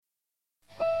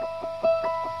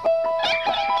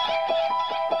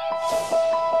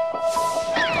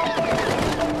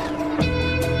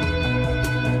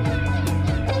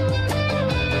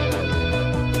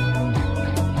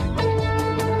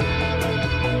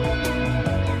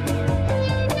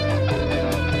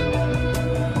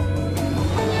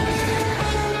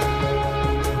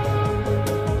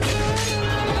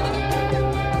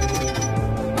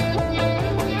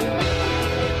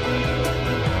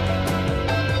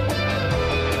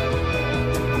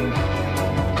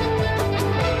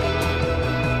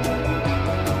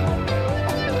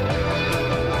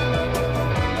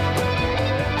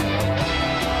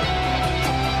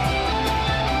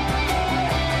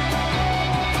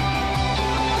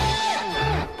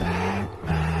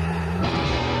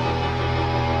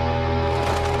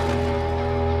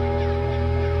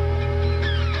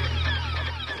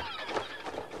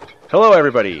Hello,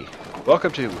 everybody.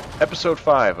 Welcome to episode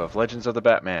 5 of Legends of the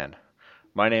Batman.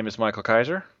 My name is Michael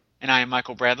Kaiser, And I am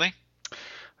Michael Bradley.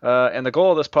 and the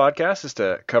goal of this podcast is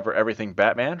to cover everything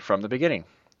Batman from the beginning.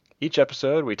 Each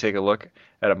episode, we take a look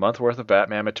at a month worth of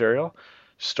Batman material,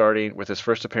 starting with his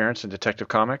first appearance in Detective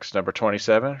Comics number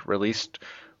 27, released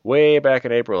way back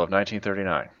in April of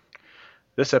 1939.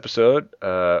 This episode,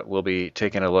 we'll be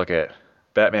taking a look at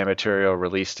Batman material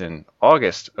released in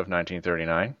August of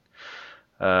 1939.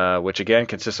 Which again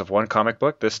consists of one comic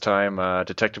book, this time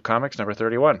Detective Comics number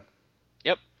 31.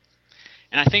 Yep.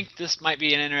 And I think this might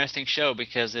be an interesting show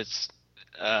because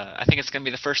I think it's going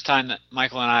to be the first time that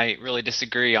Michael and I really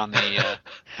disagree on the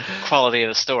quality of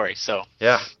the story. So.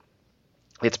 Yeah.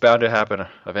 It's bound to happen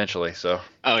eventually, so.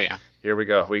 Oh, yeah. Here we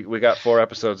go. We got 4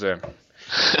 episodes in. All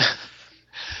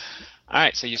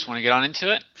right, so you just want to get on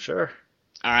into it? Sure.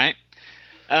 All right.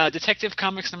 Detective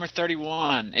Comics number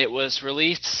 31. It was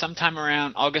released sometime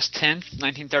around August 10th,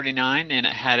 1939, and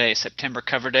it had a September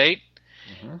cover date.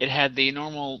 Mm-hmm. It had the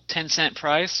normal 10-cent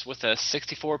price with a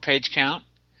 64-page count.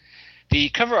 The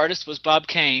cover artist was Bob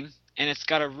Kane, and it's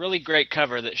got a really great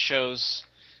cover that shows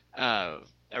a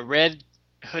red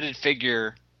hooded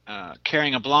figure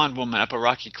carrying a blonde woman up a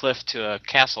rocky cliff to a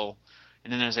castle,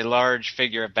 and then there's a large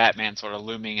figure of Batman sort of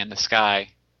looming in the sky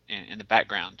in the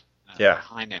background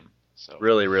behind him. So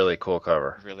really, really cool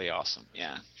cover. Really awesome,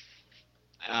 yeah.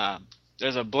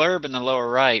 There's a blurb in the lower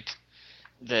right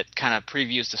that kind of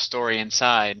previews the story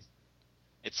inside.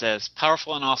 It says,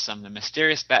 "Powerful and awesome, the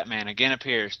mysterious Batman again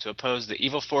appears to oppose the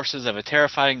evil forces of a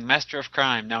terrifying master of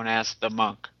crime known as the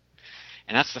Monk."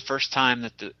 And that's the first time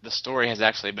that the story has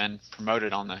actually been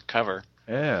promoted on the cover.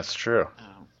 Yeah, it's true.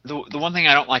 The one thing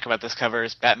I don't like about this cover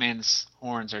is Batman's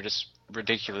horns are just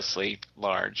ridiculously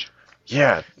large.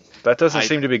 Yeah, that doesn't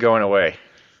seem to be going away.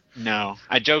 No,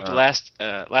 I joked last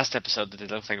episode that they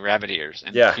look like rabbit ears,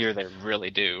 and here they really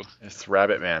do. It's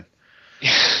Rabbit Man.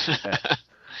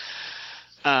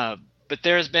 But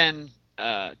there's been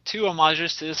 2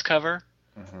 homages to this cover.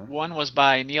 Mm-hmm. One was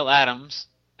by Neil Adams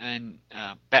in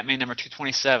Batman number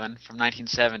 227 from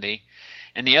 1970,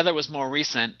 and the other was more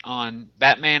recent on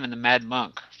Batman and the Mad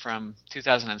Monk from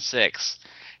 2006,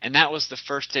 and that was the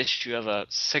first issue of a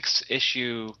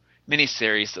 6-issue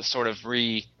miniseries that sort of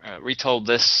retold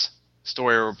this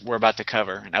story we're about to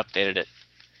cover and updated it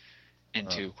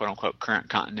into quote-unquote current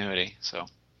continuity. So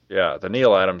yeah, the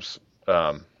Neil Adams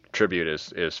tribute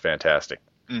is fantastic.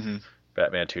 Mm-hmm.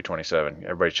 Batman 227.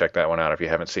 Everybody check that one out if you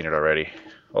haven't seen it already,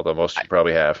 although most of you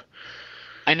probably have.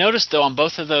 I noticed, though, on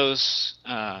both of those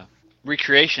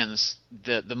recreations,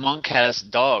 the Monk has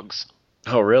dogs.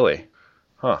 Oh, really?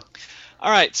 Huh. All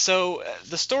right, so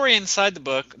the story inside the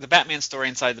book, the Batman story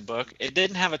inside the book, it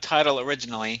didn't have a title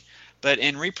originally, but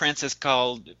in reprints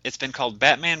it's been called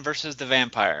Batman vs. the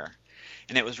Vampire.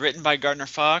 And it was written by Gardner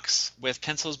Fox with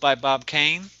pencils by Bob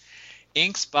Kane,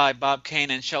 inks by Bob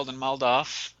Kane and Sheldon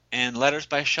Moldoff, and letters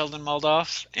by Sheldon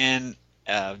Moldoff, and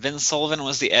Vince Sullivan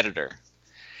was the editor.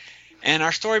 And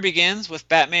our story begins with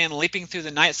Batman leaping through the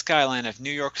night skyline of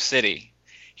New York City.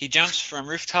 He jumps from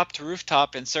rooftop to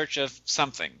rooftop in search of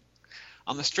something.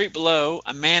 On the street below,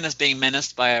 a man is being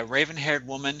menaced by a raven-haired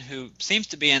woman who seems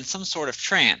to be in some sort of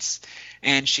trance,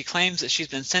 and she claims that she's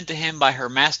been sent to him by her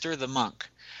master, the Monk.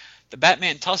 The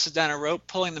Batman tosses down a rope,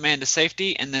 pulling the man to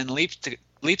safety, and then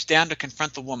leaps down to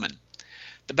confront the woman.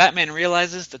 The Batman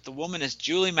realizes that the woman is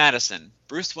Julie Madison,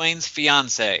 Bruce Wayne's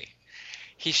fiancée.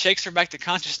 He shakes her back to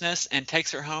consciousness and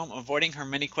takes her home, avoiding her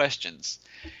many questions.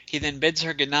 He then bids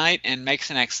her goodnight and makes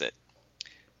an exit.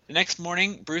 The next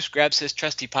morning, Bruce grabs his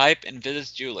trusty pipe and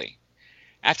visits Julie.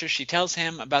 After she tells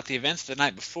him about the events the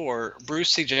night before, Bruce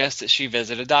suggests that she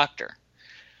visit a doctor.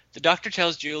 The doctor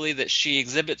tells Julie that she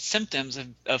exhibits symptoms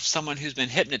of someone who's been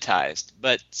hypnotized,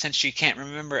 but since she can't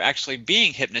remember actually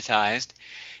being hypnotized,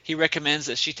 he recommends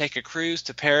that she take a cruise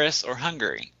to Paris or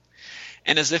Hungary.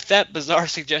 And as if that bizarre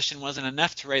suggestion wasn't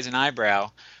enough to raise an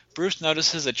eyebrow, Bruce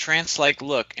notices a trance-like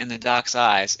look in the doc's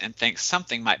eyes and thinks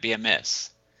something might be amiss.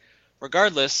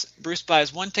 Regardless, Bruce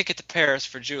buys 1 ticket to Paris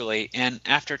for Julie, and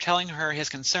after telling her his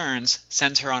concerns,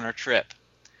 sends her on her trip.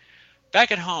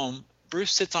 Back at home,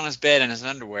 Bruce sits on his bed in his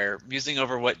underwear, musing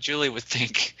over what Julie would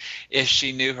think if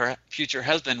she knew her future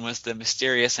husband was the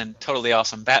mysterious and totally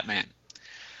awesome Batman.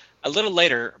 A little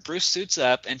later, Bruce suits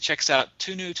up and checks out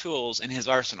 2 new tools in his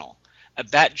arsenal, a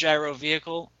Bat Gyro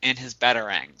vehicle and his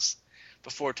Batarangs,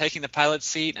 before taking the pilot's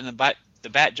seat in the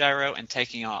Bat Gyro and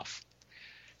taking off.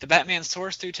 The Batman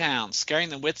soars through town, scaring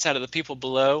the wits out of the people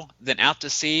below, then out to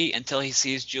sea until he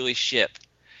sees Julie's ship.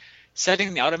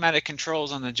 Setting the automatic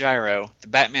controls on the gyro, the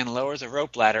Batman lowers a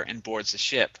rope ladder and boards the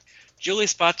ship. Julie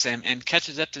spots him and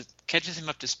catches catches him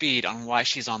up to speed on why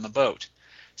she's on the boat.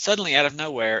 Suddenly, out of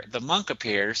nowhere, the monk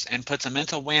appears and puts a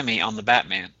mental whammy on the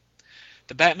Batman.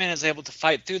 The Batman is able to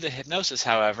fight through the hypnosis,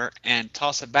 however, and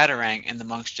toss a batarang in the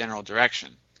monk's general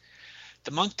direction.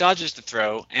 The monk dodges the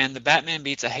throw, and the Batman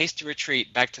beats a hasty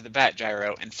retreat back to the Bat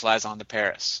Gyro and flies on to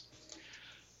Paris.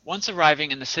 Once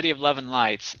arriving in the City of Love and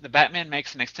Lights, the Batman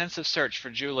makes an extensive search for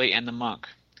Julie and the monk.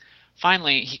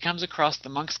 Finally, he comes across the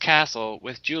monk's castle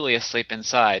with Julie asleep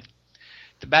inside.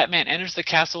 The Batman enters the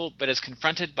castle but is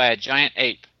confronted by a giant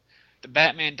ape. The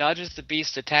Batman dodges the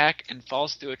beast's attack and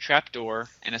falls through a trapdoor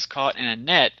and is caught in a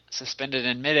net suspended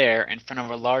in midair in front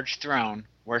of a large throne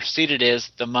where seated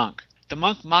is the monk. The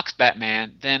monk mocks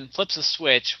Batman, then flips a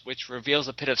switch which reveals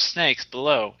a pit of snakes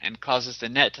below and causes the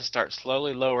net to start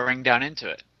slowly lowering down into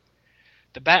it.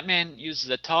 The Batman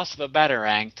uses a toss of a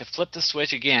batarang to flip the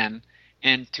switch again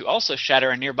and to also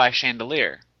shatter a nearby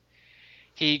chandelier.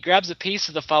 He grabs a piece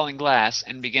of the falling glass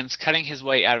and begins cutting his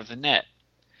way out of the net.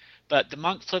 But the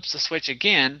monk flips the switch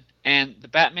again, and the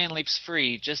Batman leaps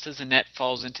free just as the net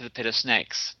falls into the pit of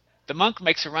snakes. The monk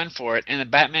makes a run for it, and the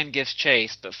Batman gives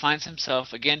chase, but finds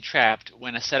himself again trapped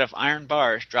when a set of iron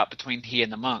bars drop between he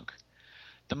and the monk.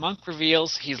 The monk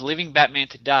reveals he's leaving Batman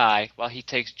to die while he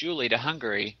takes Julie to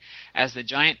Hungary, as the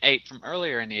giant ape from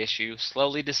earlier in the issue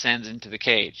slowly descends into the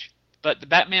cage. But the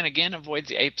Batman again avoids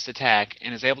the ape's attack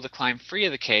and is able to climb free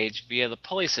of the cage via the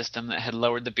pulley system that had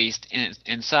lowered the beast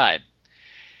inside.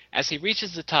 As he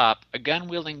reaches the top, a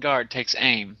gun-wielding guard takes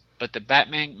aim, but the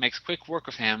Batman makes quick work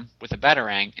of him with a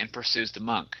batarang and pursues the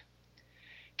monk.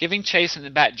 Giving chase in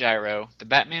the Bat Gyro, the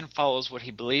Batman follows what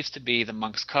he believes to be the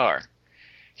monk's car.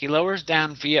 He lowers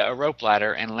down via a rope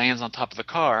ladder and lands on top of the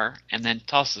car, and then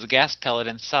tosses a gas pellet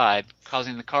inside,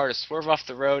 causing the car to swerve off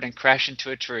the road and crash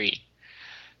into a tree.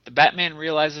 The Batman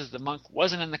realizes the monk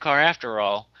wasn't in the car after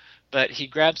all, but he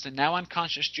grabs the now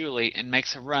unconscious Julie and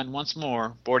makes a run once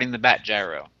more, boarding the Bat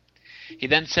Gyro. He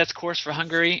then sets course for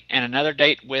Hungary and another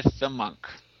date with the monk.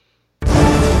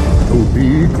 To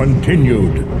be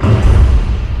continued.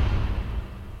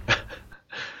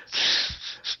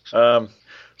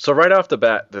 So right off the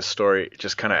bat, this story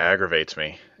just kind of aggravates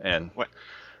me. And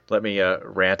let me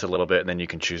rant a little bit, and then you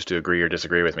can choose to agree or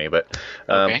disagree with me. But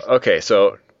okay,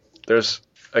 so there's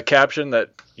a caption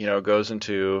that goes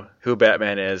into who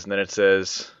Batman is, and then it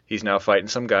says he's now fighting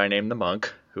some guy named the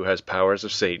Monk who has powers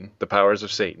of Satan, the powers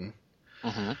of Satan.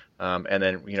 Mm-hmm. And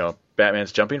then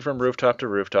Batman's jumping from rooftop to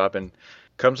rooftop and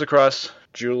comes across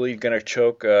Julie gonna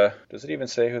choke. Does it even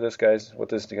say what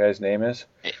this guy's name is?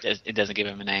 It doesn't give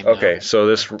him a name. Okay, no. So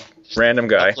this random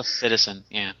guy, Helpless citizen,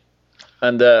 yeah.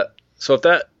 And so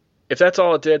if that's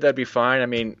all it did, that'd be fine. I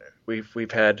mean,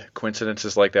 we've had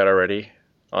coincidences like that already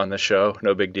on the show,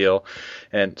 no big deal.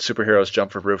 And superheroes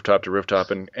jump from rooftop to rooftop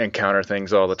and counter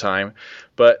things all the time.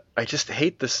 But I just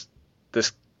hate this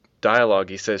dialogue.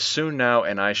 He says, "Soon now,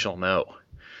 and I shall know."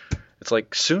 It's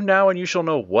like, soon now, and you shall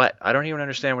know what? I don't even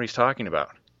understand what he's talking about.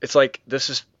 It's like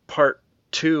this is part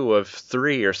 2 of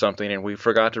 3 or something, and we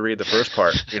forgot to read the first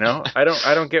part. I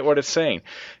don't get what it's saying.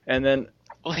 And then,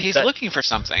 well, he's looking for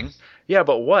something. Yeah,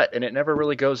 but what? And it never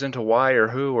really goes into why or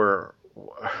who or.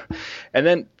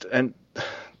 And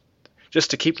just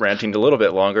to keep ranting a little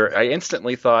bit longer, I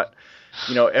instantly thought,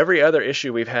 every other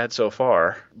issue we've had so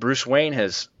far, Bruce Wayne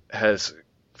has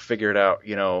figured out,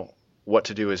 what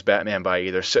to do as Batman by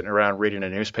either sitting around reading a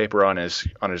newspaper on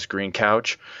his green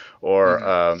couch,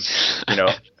 or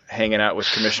hanging out with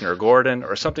Commissioner Gordon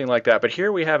or something like that. But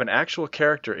here we have an actual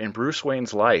character in Bruce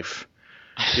Wayne's life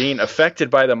being affected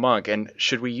by the monk. And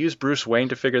should we use Bruce Wayne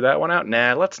to figure that one out?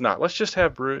 Nah, let's not. Let's just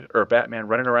have Batman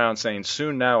running around saying,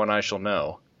 "Soon now, and I shall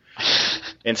know,"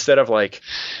 instead of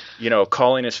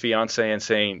calling his fiance and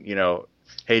saying,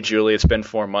 "Hey, Julie, it's been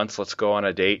 4 months. Let's go on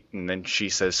a date." And then she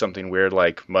says something weird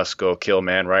like, "Must go kill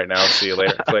man right now. See you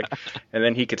later." Click. And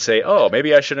then he could say, "Oh,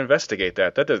 maybe I should investigate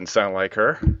that. That doesn't sound like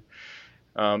her."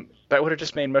 That would have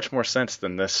just made much more sense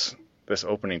than this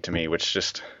opening to me, which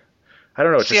just, I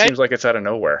don't know. It just seems like it's out of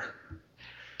nowhere.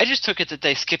 I just took it that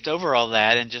they skipped over all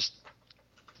that and just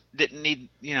didn't need,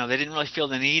 they didn't really feel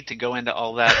the need to go into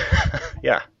all that.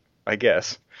 Yeah, I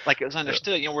guess. Like it was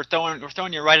understood. We're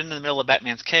throwing you right into the middle of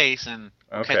Batman's case and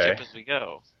catch up as we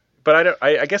go. But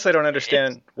I guess I don't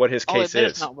understand what his case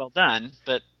is. It's not well done,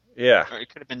 but yeah, or it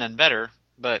could have been done better.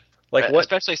 But what?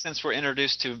 Especially since we're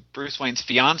introduced to Bruce Wayne's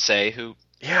fiance, who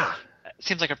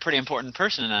seems like a pretty important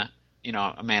person in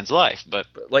a man's life. But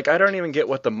I don't even get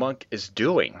what the monk is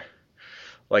doing.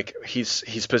 Like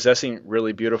he's possessing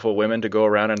really beautiful women to go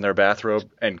around in their bathrobe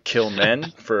and kill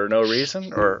men for no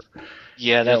reason, or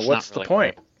that's what's not really the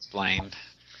point? Explained.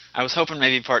 I was hoping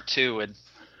maybe part 2 would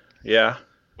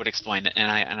would explain it,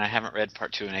 and I haven't read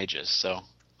part 2 in ages, so.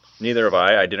 Neither have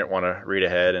I. I didn't want to read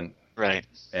ahead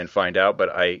and find out, but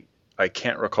I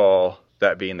can't recall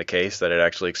that being the case, that it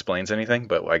actually explains anything,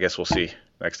 but I guess we'll see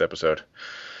next episode.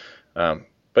 But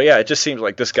yeah, it just seems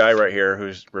like this guy right here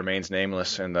who remains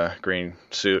nameless in the green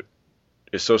suit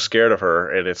is so scared of her,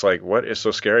 and it's like, what is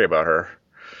so scary about her?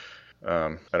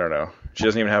 I don't know. She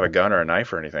doesn't even have a gun or a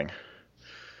knife or anything.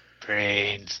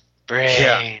 Brains.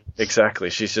 Yeah, exactly.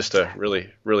 She's just a really,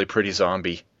 really pretty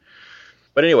zombie.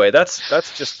 But anyway, that's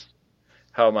just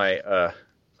how my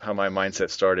mindset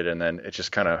started, and then it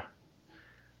just kind of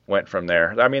went from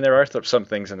there. I mean, there are some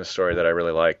things in the story that I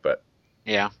really like, but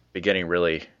yeah, beginning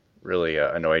really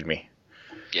annoyed me.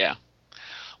 Yeah.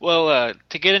 Well,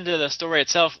 to get into the story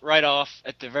itself, right off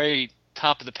at the very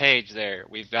top of the page there,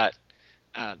 we've got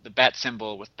the bat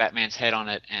symbol with Batman's head on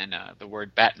it, and the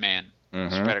word Batman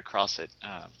spread across it,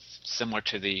 similar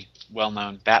to the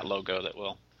well-known Bat logo that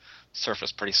will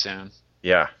surface pretty soon.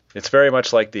 Yeah, it's very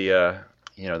much like the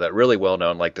that really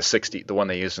well-known, like the one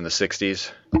they used in the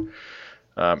 60s,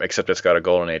 except it's got a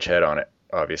Golden Age head on it,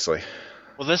 obviously.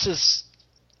 Well, this is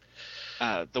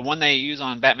the one they use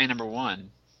on Batman #1.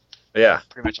 Yeah.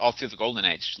 Pretty much all through the Golden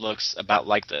Age looks about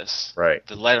like this. Right.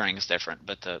 The lettering is different,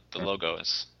 but the logo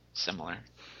is similar.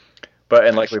 But,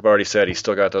 and like we've already said, he's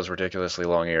still got those ridiculously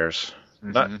long ears.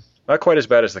 Mm-hmm. Not quite as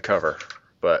bad as the cover,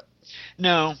 but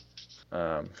no,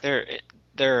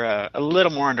 they're a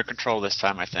little more under control this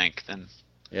time, I think.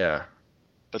 Yeah.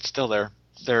 But still,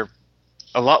 they're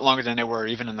a lot longer than they were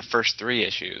even in the first 3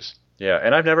 issues. Yeah,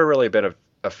 and I've never really been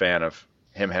a fan of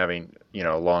him having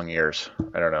long ears.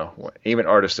 I don't know. Even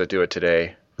artists that do it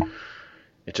today,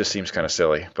 it just seems kind of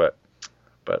silly. But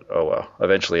oh well.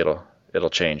 Eventually it'll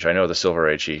change. I know the Silver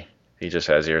Age he just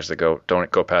has ears that don't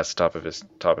go past the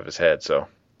top of his head. So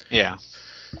yeah,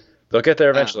 they'll get there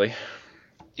eventually.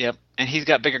 Yep, and he's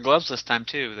got bigger gloves this time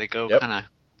too. They go kind of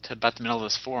to about the middle of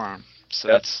his forearm, so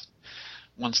that's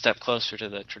one step closer to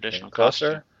the traditional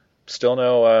costume. Still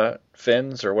no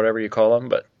fins or whatever you call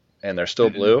them, and they're still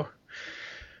blue,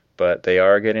 but they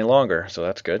are getting longer, so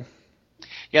that's good.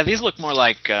 Yeah, these look more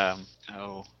like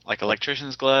like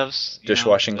electrician's gloves,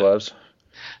 dishwashing gloves.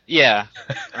 Yeah.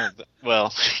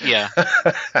 Well, yeah.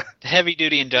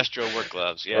 Heavy-duty industrial work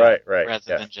gloves, yeah. Right.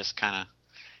 Rather than just kind of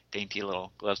dainty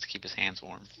little gloves to keep his hands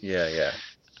warm. Yeah.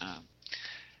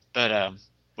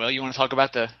 Well, you want to talk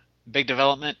about the big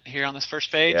development here on this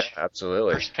first page? Yeah,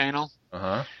 absolutely. First panel.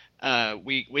 Uh-huh.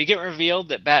 We get revealed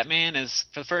that Batman is,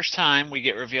 for the first time, we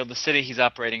get revealed the city he's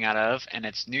operating out of, and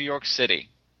it's New York City.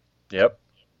 Yep.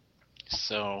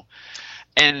 So,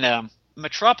 and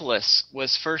Metropolis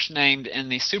was first named in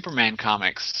the Superman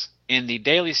comics in the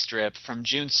Daily Strip from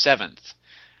June 7th,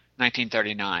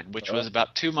 1939, which was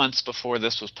about 2 months before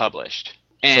this was published.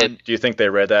 And so do you think they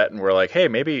read that and were like, hey,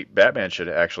 maybe Batman should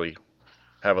actually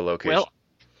have a location? Well,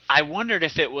 I wondered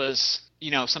if it was,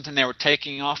 something they were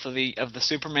taking off of the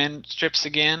Superman strips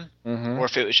again, or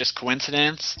if it was just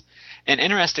coincidence. And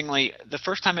interestingly, the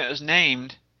first time it was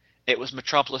named, it was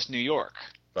Metropolis, New York.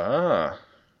 Ah.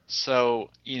 So,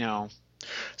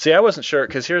 See, I wasn't sure,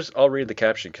 because I'll read the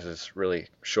caption because it's really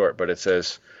short, but it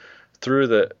says, through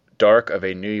the dark of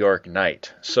a New York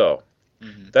night. So,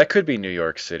 that could be New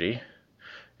York City.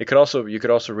 You could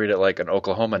also read it like an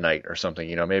Oklahoma night or something,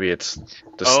 maybe it's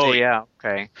the state. Oh, yeah,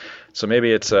 okay. So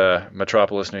maybe it's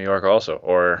Metropolis, New York also,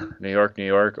 or New York,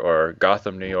 or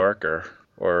Gotham, New York,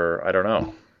 or I don't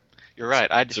know. You're right,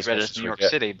 I just read it as New York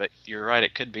City, but you're right,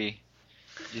 it could be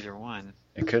either one.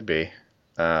 It could be.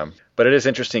 But it is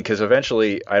interesting because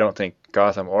eventually I don't think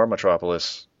Gotham or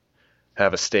Metropolis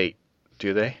have a state,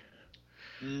 do they?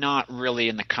 Not really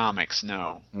in the comics,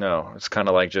 no. No, it's kind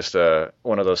of like just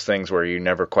one of those things where you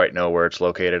never quite know where it's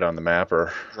located on the map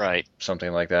or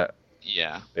something like that.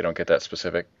 Yeah. They don't get that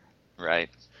specific. Right.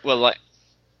 Well, like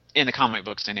in the comic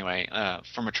books anyway,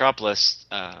 for Metropolis,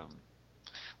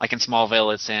 like in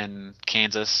Smallville, it's in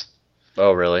Kansas.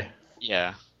 Oh, really?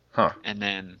 Yeah. Huh. And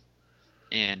then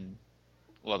in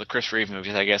the Chris Reeve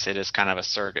movies, I guess it is kind of a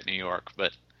surrogate New York,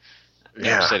 but New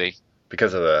York City.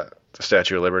 Because of the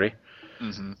Statue of Liberty?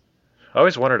 Mm-hmm. I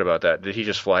always wondered about that. Did he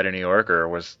just fly to New York, or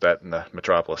was that in the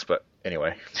Metropolis? But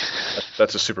anyway,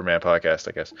 that's a Superman podcast,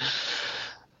 I guess.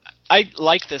 I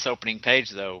like this opening page,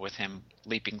 though, with him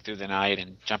leaping through the night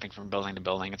and jumping from building to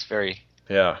building. It's very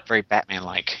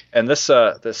Batman-like. And this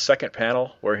second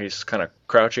panel where he's kind of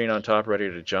crouching on top,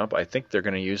 ready to jump, I think they're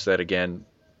going to use that again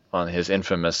on his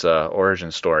infamous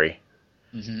origin story.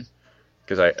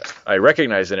 Because I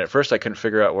recognized it. At first I couldn't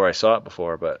figure out where I saw it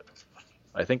before, but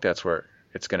I think that's where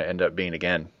it's going to end up being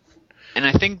again. And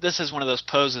I think this is one of those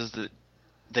poses that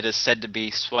that is said to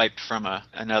be swiped from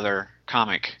another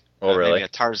comic. Oh, really? Maybe a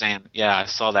Tarzan. Yeah, I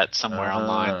saw that somewhere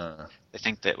online. Ah, They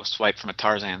think that it was swiped from a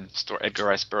Tarzan story, Edgar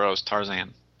Rice Burroughs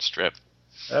Tarzan strip.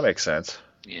 that makes sense.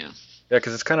 Yeah. Yeah,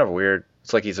 because it's kind of weird.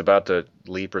 It's like he's about to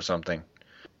leap or something.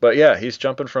 But yeah, he's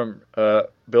jumping from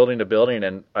building to building,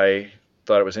 and I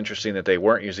thought it was interesting that they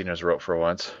weren't using his rope for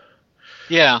once,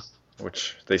 Yeah.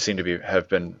 which they seem to have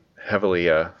been heavily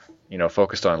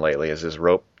focused on lately, is his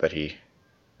rope that he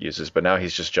uses. But now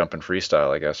he's just jumping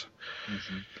freestyle, I guess.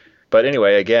 Mm-hmm. But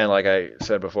anyway, again, like I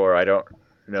said before, I don't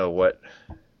know what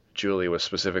Julie was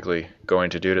specifically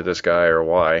going to do to this guy or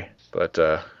why. But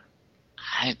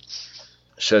I,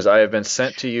 she says, I have been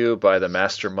sent to you by the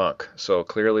Master Monk. So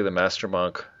clearly the Master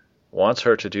Monk wants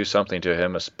her to do something to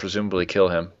him, presumably kill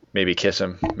him, maybe kiss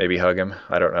him, maybe hug him.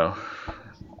 I don't know.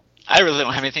 I really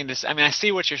don't have anything to say. I mean, I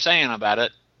see what you're saying about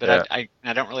it, but Yeah.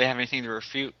 I don't really have anything to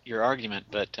refute your argument.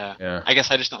 But Yeah. I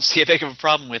guess I just don't see a big of a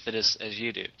problem with it as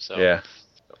you do. So Yeah.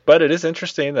 But it is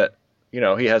interesting that, he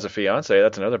has a fiance.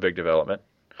 That's another big development.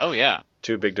 Oh yeah.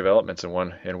 2 Big developments in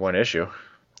one issue.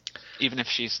 Even if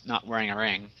she's not wearing a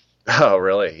ring. Oh,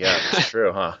 really? Yeah, that's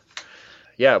true, huh?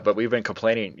 Yeah, but we've been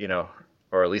complaining,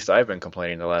 or at least I've been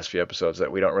complaining the last few episodes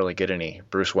that we don't really get any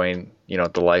Bruce Wayne,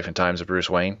 the life and times of Bruce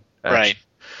Wayne. Right.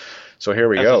 So here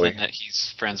we Other go. than that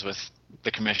he's friends with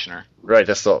the commissioner. Right.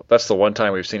 That's the one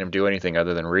time we've seen him do anything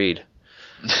other than read,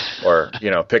 or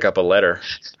pick up a letter.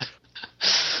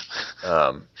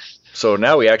 So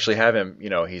now we actually have him.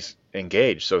 He's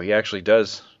engaged, so he actually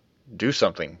does do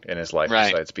something in his life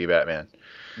Right. besides be Batman.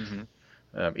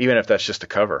 Mm-hmm. Even if that's just a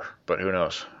cover, but who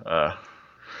knows? But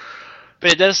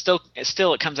it does still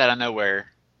it comes out of nowhere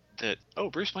that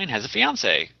Bruce Wayne has a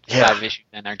fiance. Yeah. 5 issues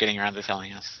and they're getting around to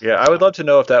telling us. Yeah, I would love to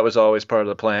know if that was always part of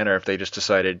the plan, or if they just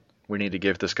decided we need to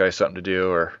give this guy something to do,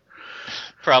 or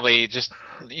Probably just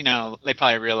they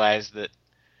probably realized that,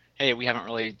 hey, we haven't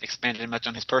really expanded much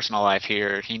on his personal life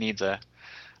here. He needs a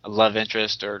love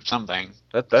interest or something.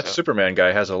 that So- Superman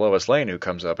guy has a Lois Lane who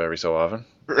comes up every so often.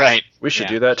 Right. We should Yeah.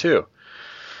 do that too.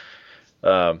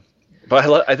 But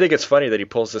I think it's funny that he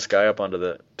pulls this guy up onto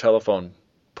the telephone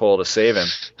pole to save him,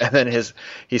 and then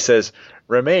he says,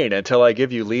 "Remain until I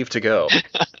give you leave to go,"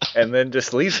 and then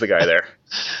just leaves the guy there.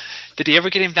 Did he ever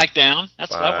get him back down?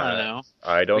 That's what I want to know.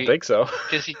 I don't think so.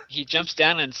 Because he jumps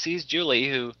down and sees Julie,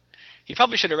 who he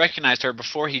probably should have recognized her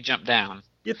before he jumped down.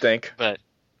 You'd think. But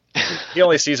He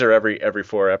only sees her every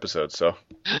 4 episodes, so.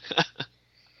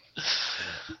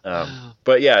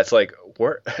 But yeah, it's like,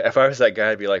 if I was that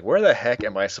guy, I'd be like, where the heck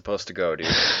am I supposed to go, dude?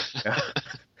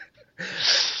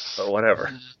 But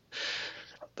whatever.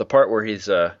 The part where he's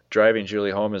driving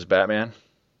Julie home as Batman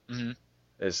Mhm.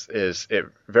 is it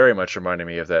very much reminded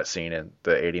me of that scene in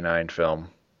the '89 film,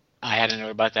 I had a note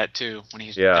about that too when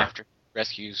he's Yeah. after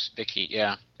rescues Vicky.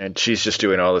 Yeah. and she's just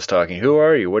doing all this talking. Who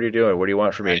are you? What are you doing? What do you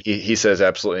want from me? Right. He says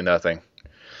absolutely nothing.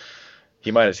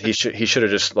 He should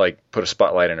have just like put a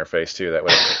spotlight in her face too. That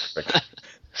would have been perfect.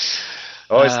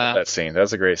 Always love that scene. That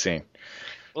was a great scene.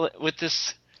 Well, with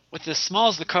as small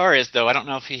as the car is, though, I don't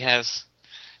know if he has.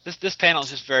 This panel is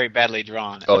just very badly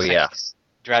drawn. It Oh, looks like yeah. he's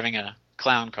driving a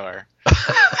clown car.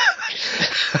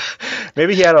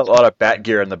 Maybe he had a lot of bat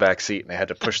gear in the back seat, and they had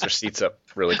to push their seats up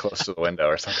really close to the window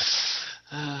or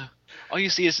something. All you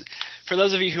see is, for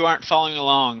those of you who aren't following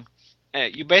along,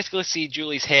 you basically see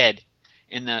Julie's head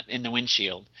in the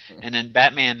windshield, and then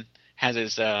Batman has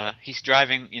his he's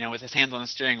driving, with his hands on the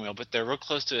steering wheel, but they're real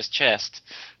close to his chest,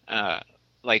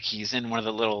 like he's in one of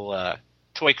the little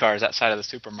toy cars outside of the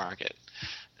supermarket,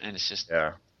 and it's just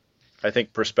Yeah. I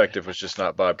think perspective was just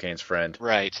not Bob Kane's friend.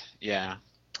 right, yeah.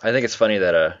 I think it's funny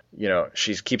that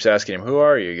she keeps asking him, "Who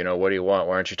are you? What do you want?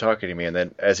 Why aren't you talking to me?" And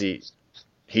then as he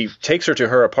takes her to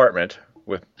her apartment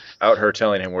without her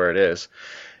telling him where it is,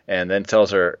 and then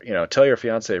tells her, "Tell your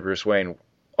fiance Bruce Wayne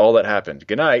all that happened.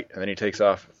 Good night." And then he takes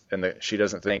off, and she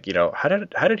doesn't think, how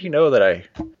did he know that I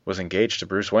was engaged to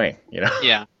Bruce Wayne?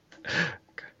 Yeah.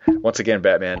 Once again,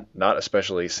 Batman not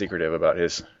especially secretive about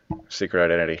his secret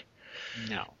identity.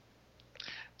 No.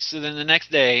 So then the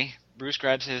next day, Bruce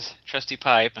grabs his trusty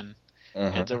pipe and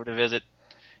Mhm. heads over to visit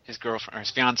his girlfriend, or his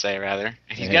fiance rather.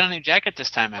 And he's Mhm. got a new jacket this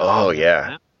time out. Oh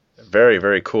yeah, very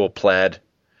very cool plaid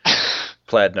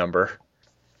number.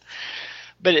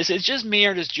 But is it just me,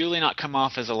 or does Julie not come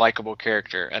off as a likable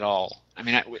character at all? I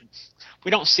mean,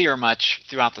 we don't see her much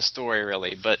throughout the story,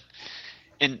 really, but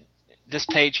in this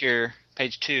page here,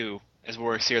 page 2, is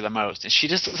where we see her the most, and she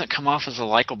just doesn't come off as a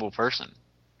likable person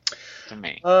to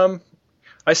me.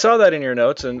 I saw that in your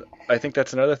notes, and I think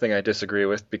that's another thing I disagree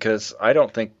with, because I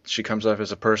don't think she comes off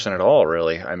as a person at all,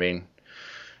 really. I mean,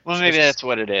 Well, maybe that's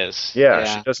what it is. Yeah,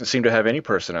 she doesn't seem to have any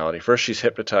personality. First she's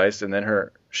hypnotized, and then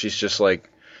she's just like,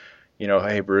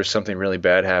 hey, Bruce, something really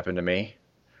bad happened to me.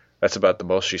 That's about the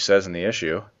most she says in the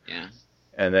issue. Yeah.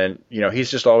 And then,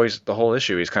 he's just always, the whole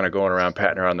issue, he's kind of going around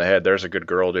patting her on the head. There's a good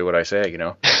girl, do what I say,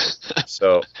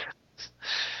 So,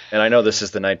 and I know this is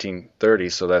the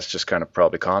 1930s, so that's just kind of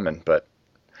probably common, but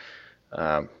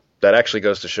that actually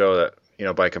goes to show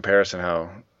that, by comparison,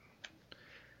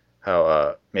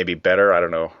 how maybe better, I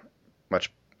don't know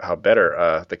how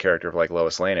better the character of like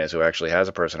Lois Lane is, who actually has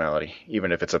a personality,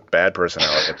 even if it's a bad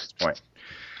personality at this point.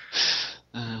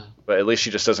 But at least she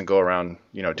just doesn't go around,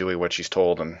 doing what she's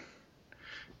told and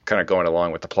kind of going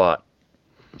along with the plot.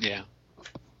 Yeah.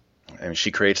 I mean, she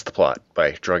creates the plot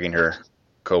by drugging her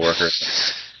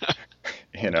coworkers,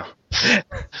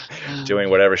 doing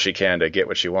whatever she can to get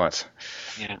what she wants.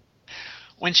 Yeah.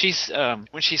 When she's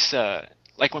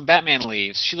like when Batman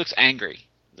leaves, she looks angry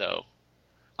though,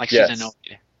 like she's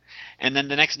annoyed. And then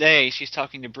the next day, she's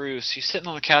talking to Bruce. She's sitting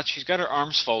on the couch. She's got her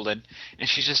arms folded, and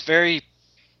she's just very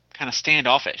kind of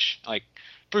standoffish. Like,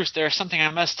 Bruce, there is something I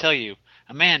must tell you.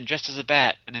 A man dressed as a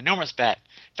bat, an enormous bat,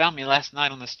 found me last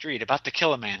night on the street, about to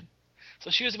kill a man.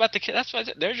 So she was about to kill. That's why.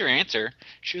 There's your answer.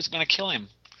 She was going to kill him.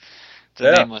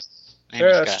 The nameless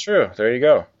that's guy. True. There you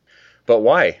go. But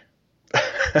why?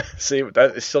 See,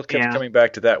 that it still kept coming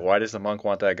back to that. Why does the monk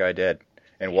want that guy dead?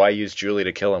 And why use Julie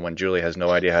to kill him when Julie has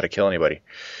no idea how to kill anybody?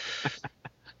 I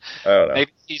don't know.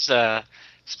 Maybe he's a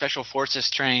special forces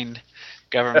trained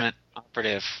government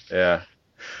operative. Yeah.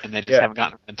 And they just haven't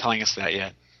gotten around to telling us that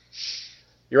yet.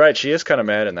 You're right. She is kind of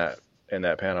mad in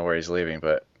that panel where he's leaving,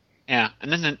 but yeah.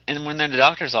 And then when they're in the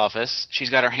doctor's office, she's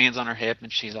got her hands on her hip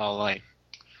and she's all like.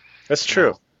 That's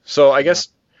true. So I guess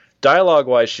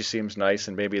dialogue-wise, she seems nice,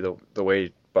 and maybe the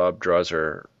way Bob draws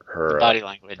her body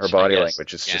language. Her body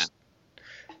language is just.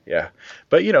 Yeah.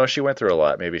 But, she went through a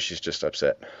lot. Maybe she's just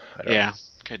upset. I don't know.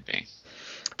 Could be.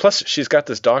 Plus, she's got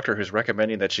this doctor who's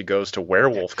recommending that she goes to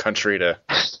werewolf country to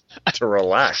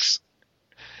relax.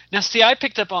 Now, see, I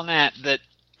picked up on that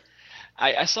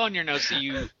I saw in your notes that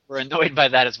you were annoyed by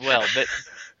that as well. But,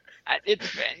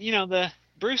 the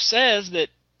Bruce says that,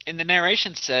 in the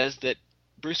narration says that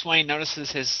Bruce Wayne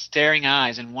notices his staring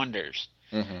eyes and wonders.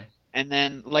 Mm-hmm. And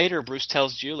then later, Bruce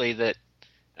tells Julie that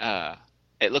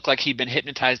it looked like he'd been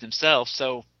hypnotized himself,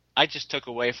 so I just took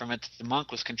away from it that the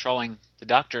monk was controlling the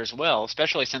doctor as well,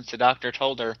 especially since the doctor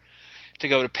told her to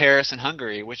go to Paris and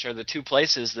Hungary, which are the two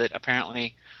places that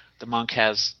apparently the monk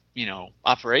has,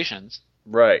 operations.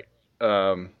 Right.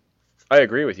 I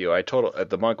agree with you.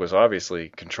 The monk was obviously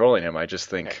controlling him. I just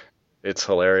think it's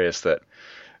hilarious that,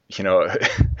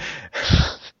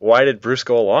 why did Bruce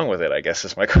go along with it, I guess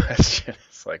is my question.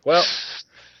 It's like, well,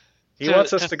 he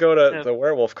wants us to go to the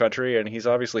werewolf country, and he's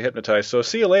obviously hypnotized. So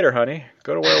see you later, honey.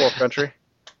 Go to werewolf country.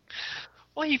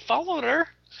 Well, he followed her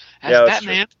as True.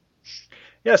 Batman.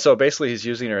 Yeah, so basically he's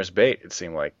using her as bait, it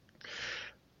seemed like.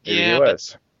 Maybe he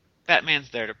was.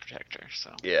 Batman's there to protect her,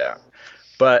 so. Yeah.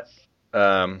 But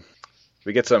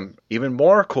we get some even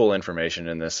more cool information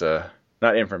in this.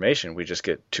 Not information, we just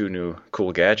get 2 new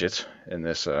cool gadgets in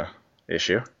this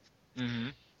issue. Mm-hmm.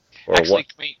 Actually,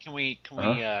 can we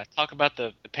talk about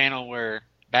the panel where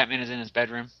Batman is in his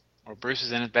bedroom, or Bruce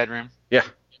is in his bedroom? Yeah.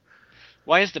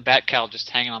 Why is the bat cowl just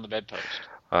hanging on the bedpost?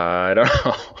 I don't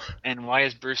know. And why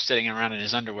is Bruce sitting around in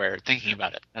his underwear thinking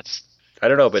about it? I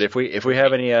don't know, but if we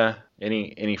have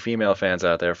any female fans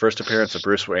out there, first appearance of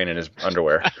Bruce Wayne in his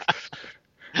underwear.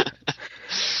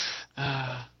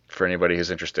 For anybody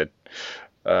who's interested.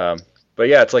 But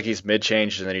yeah, it's like he's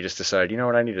mid-change, and then he just decided, you know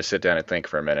what, I need to sit down and think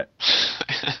for a minute.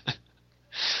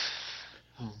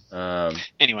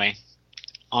 Anyway,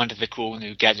 on to the cool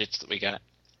new gadgets that we got.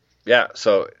 Yeah,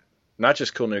 so not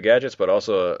just cool new gadgets, but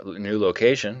also a new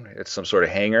location. It's some sort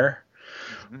of hangar.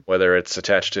 Mm-hmm. Whether it's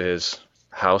attached to his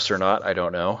house or not, I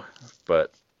don't know.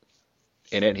 But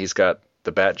in it, he's got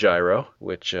the Bat Gyro,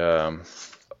 which I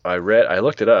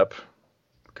looked it up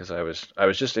because I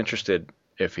was just interested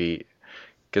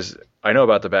because I know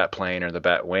about the Bat Plane or the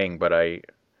Bat Wing, but I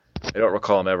don't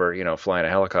recall him ever, flying a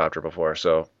helicopter before.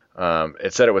 So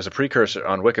it said it was a precursor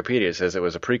on Wikipedia. It says it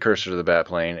was a precursor to the Bat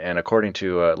Plane, and according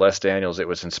to Les Daniels, it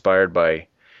was inspired by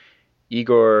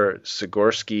Igor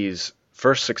Sigorsky's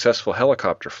first successful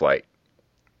helicopter flight,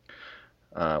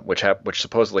 which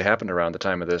supposedly happened around the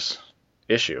time of this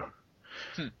issue.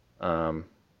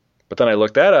 But then I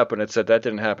looked that up, and it said that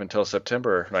didn't happen until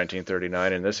September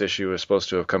 1939, and this issue was supposed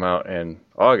to have come out in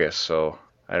August, so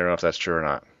I don't know if that's true or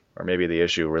not. Or maybe the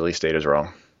issue release date is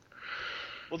wrong.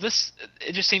 Well,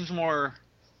 it just seems more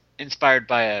inspired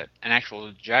by an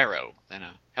actual gyro than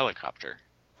a helicopter.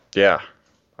 Yeah,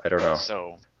 I don't know.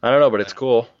 So I don't know, but it's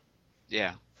cool.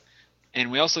 Yeah.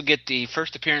 And we also get the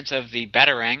first appearance of the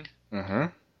Batarang, Mm-hmm.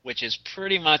 which is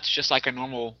pretty much just like a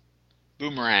normal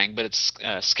boomerang, but it's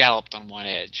scalloped on one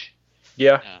edge.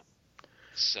 Yeah.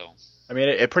 So. I mean,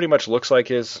 it pretty much looks like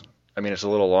his. I mean, it's a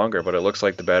little longer, but it looks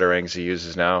like the Batarangs he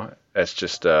uses now. It's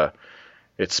just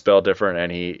it's spelled different,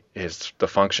 and the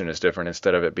function is different.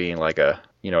 Instead of it being like a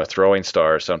throwing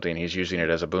star or something, he's using it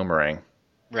as a boomerang.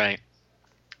 Right.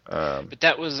 But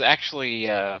that was actually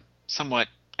somewhat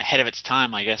ahead of its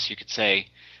time, I guess you could say,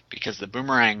 because the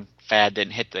boomerang fad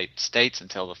didn't hit the States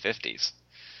until the 50s.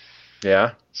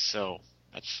 Yeah. So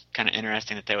that's kind of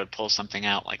interesting that they would pull something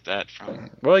out like that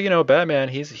from. Well, Batman,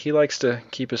 he likes to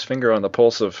keep his finger on the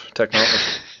pulse of technology.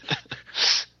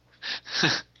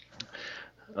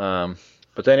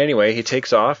 But then anyway, he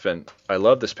takes off, and I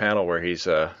love this panel where he's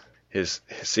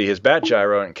his bat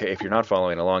gyro. And if you're not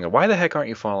following along, and why the heck aren't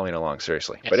you following along?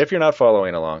 Seriously. Yes. But if you're not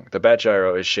following along, the bat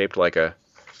gyro is shaped like a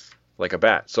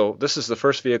bat. So this is the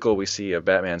first vehicle we see of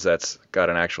Batman's that's got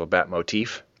an actual bat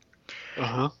motif.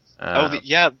 Uh-huh.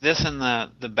 This and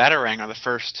the Batarang are the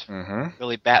first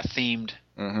really bat-themed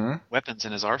weapons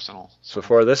in his arsenal. So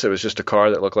before this, it was just a car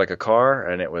that looked like a car,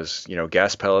 and it was,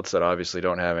 gas pellets that obviously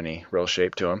don't have any real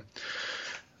shape to them.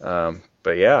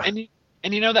 But yeah. And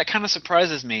that kind of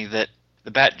surprises me that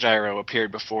the Bat Gyro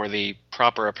appeared before the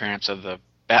proper appearance of the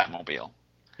Batmobile.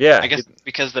 Yeah. I guess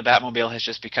because the Batmobile has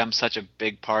just become such a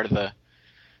big part of the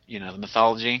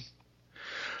mythology.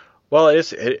 Well,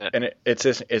 it's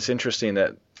interesting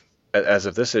that as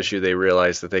of this issue, they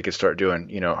realized that they could start doing,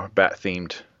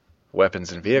 bat-themed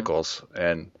weapons and vehicles,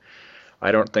 and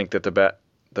I don't think that the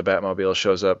Batmobile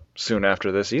shows up soon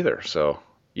after this either. So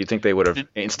you'd think they would have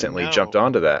instantly jumped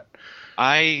onto that.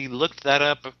 I looked that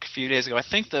up a few days ago. I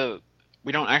think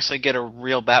we don't actually get a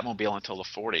real Batmobile until the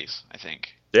 40s, I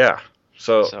think. Yeah.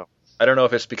 So I don't know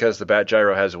if it's because the Bat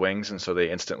Gyro has wings, and so they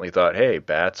instantly thought, hey,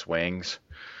 bats, wings.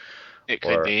 It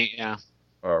could be, yeah.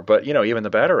 But even the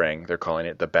Batarang, they're calling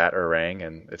it the Batarang,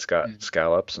 and it's got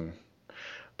scallops,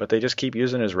 but they just keep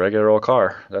using his regular old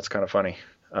car. That's kind of funny.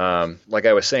 Like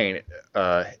I was saying,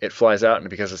 it flies out, and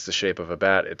because it's the shape of a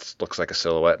bat, it looks like a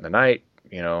silhouette in the night,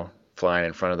 flying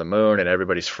in front of the moon, and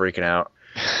everybody's freaking out.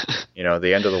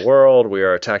 The end of the world, we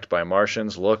are attacked by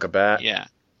Martians, look, a bat. Yeah.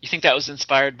 You think that was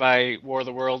inspired by War of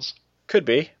the Worlds? Could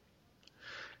be.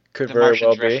 Could the very Martians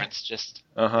well be. Reference just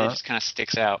kind of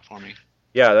sticks out for me.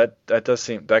 Yeah, that does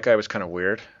seem, that guy was kind of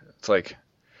weird. It's like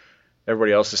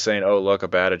everybody else is saying, oh, look, a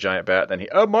bat, a giant bat, then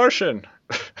a Martian.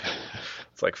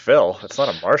 It's like, Phil, it's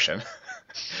not a Martian.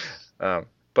 And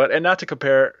not to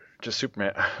compare to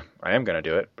Superman, I am going to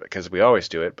do it because we always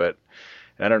do it, but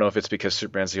I don't know if it's because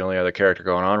Superman's the only other character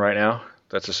going on right now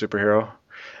that's a superhero.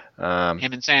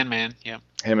 Him and Sandman, yeah.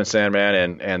 Him and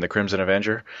Sandman and the Crimson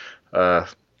Avenger.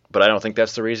 But I don't think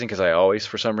that's the reason, because I always,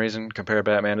 for some reason, compare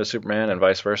Batman to Superman and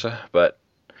vice versa. But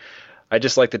I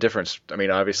just like the difference. I mean,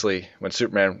 obviously, when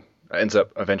Superman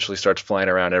eventually starts flying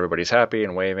around, everybody's happy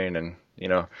and waving, and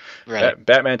right.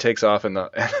 Batman takes off, and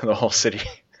the whole city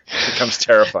becomes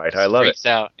terrified. I love Freaks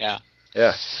out, yeah.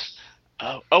 Yeah.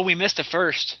 Oh, we missed a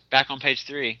first back on page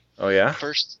 3. Oh yeah.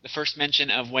 The first mention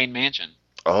of Wayne Mansion.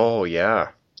 Oh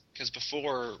yeah. Because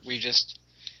before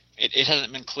it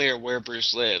hasn't been clear where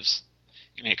Bruce lives.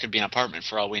 I mean, it could be an apartment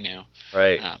for all we knew.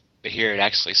 Right. But here it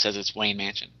actually says it's Wayne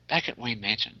Mansion. Back at Wayne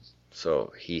Mansion.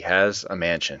 So he has a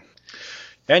mansion.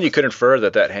 And you could infer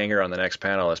that hangar on the next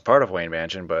panel is part of Wayne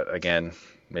Mansion, but again,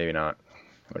 maybe not.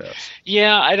 Who knows?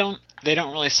 Yeah, they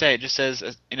don't really say. It just says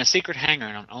in a secret hangar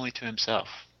and only to himself.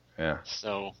 Yeah.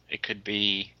 So it could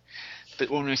be. But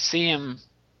when we see him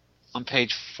on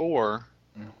page 4,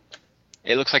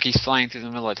 it looks like he's flying through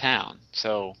the middle of town.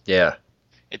 So yeah,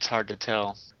 it's hard to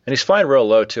tell. And he's flying real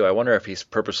low, too. I wonder if he's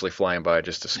purposely flying by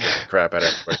just to scare the crap out of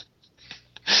everybody.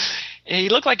 He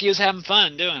looked like he was having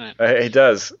fun doing it. He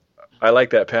does. I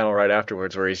like that panel right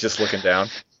afterwards where he's just looking down.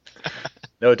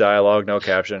 No dialogue, no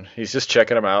caption. He's just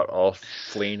checking them out, all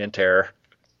fleeing in terror.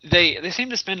 They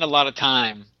seem to spend a lot of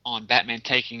time on Batman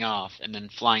taking off and then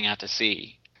flying out to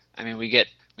sea. I mean, we get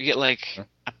like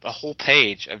a whole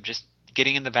page of just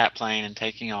getting in the Batplane and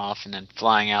taking off and then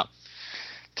flying out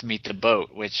to meet the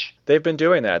boat, which they've been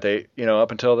doing that. They,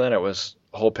 up until then it was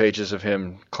whole pages of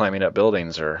him climbing up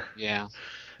buildings yeah.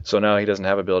 So now he doesn't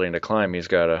have a building to climb. He's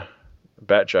got a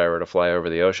bat gyro to fly over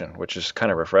the ocean, which is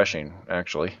kind of refreshing,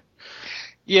 actually.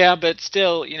 Yeah, but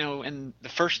still, in the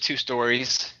first 2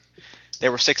 stories,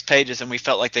 there were 6 pages, and we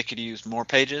felt like they could use more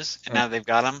pages, and now they've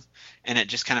got them, and it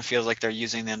just kind of feels like they're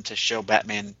using them to show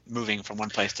Batman moving from one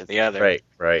place to the other.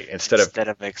 Right. Instead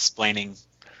of explaining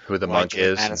who the monk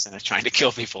is. Madison is trying to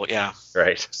kill people, yeah.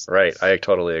 Right. I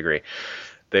totally agree.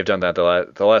 they've done that.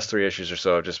 The last 3 issues or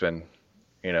so have just been,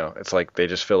 it's like they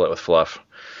just fill it with fluff.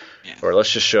 Yeah. Or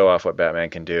let's just show off what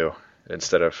Batman can do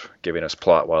instead of giving us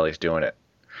plot while he's doing it.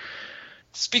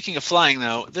 Speaking of flying,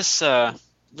 though, this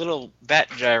little bat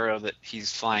gyro that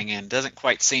he's flying in doesn't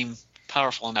quite seem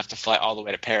powerful enough to fly all the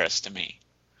way to Paris to me.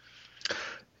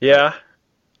 Yeah,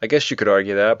 I guess you could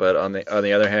argue that, but on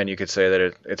the other hand, you could say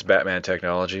that it's Batman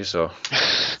technology, so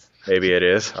maybe it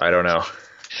is. I don't know.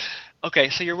 Okay,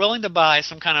 so you're willing to buy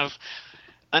some kind of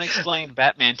unexplained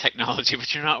Batman technology,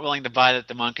 but you're not willing to buy that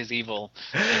the monk is evil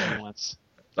and he wants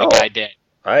the guy dead.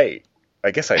 I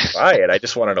guess I'd buy it. I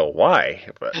just want to know why.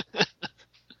 But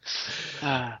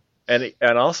and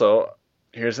also,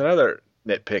 here's another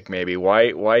nitpick maybe.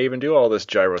 Why even do all this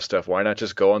gyro stuff? Why not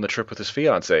just go on the trip with his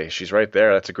fiancée? She's right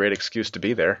there. That's a great excuse to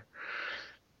be there.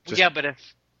 Just yeah, but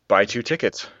if buy 2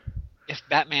 tickets. If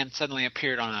Batman suddenly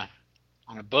appeared on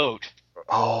a boat.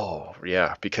 Oh,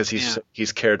 yeah, because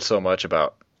he's cared so much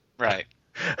about right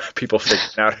people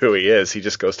figuring out who he is. He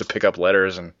just goes to pick up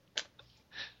letters and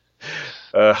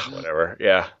whatever.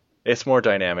 Yeah, it's more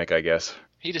dynamic, I guess.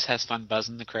 He just has fun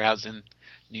buzzing the crowds in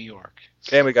New York.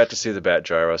 And we got to see the Bat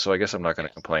Gyro, so I guess I'm not going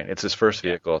to complain. It's his first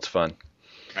vehicle. It's fun.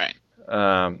 Right.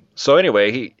 So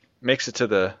anyway, he makes it to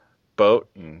the boat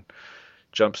and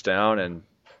jumps down, and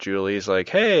Julie's like,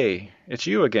 "Hey, it's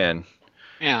you again."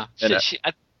 Yeah. And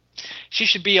she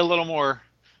should be a little more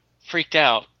freaked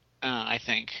out, I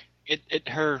think.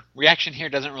 Her reaction here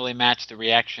doesn't really match the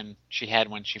reaction she had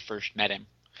when she first met him.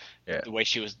 Yeah. The way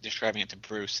she was describing it to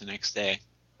Bruce the next day.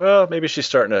 Well, maybe she's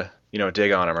starting to,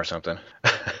 dig on him or something.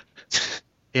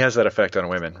 He has that effect on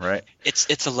women, right?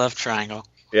 It's a love triangle.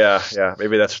 Yeah.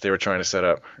 Maybe that's what they were trying to set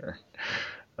up.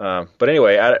 But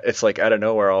anyway, it's like out of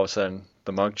nowhere, all of a sudden,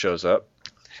 the monk shows up.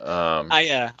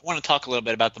 I want to talk a little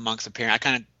bit about the monk's appearance.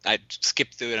 I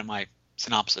skipped through it in my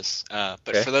synopsis. But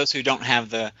okay. For those who don't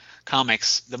have the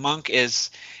comics, the monk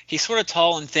he's sort of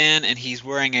tall and thin, and he's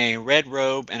wearing a red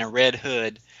robe and a red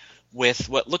hood with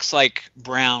what looks like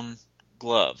brown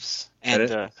gloves. And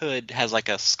the hood has like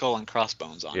a skull and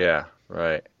crossbones on it. Yeah,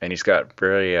 right. And he's got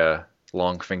very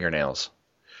long fingernails.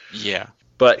 Yeah.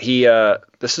 But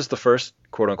this is the first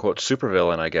quote-unquote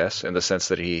supervillain, I guess, in the sense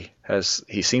that he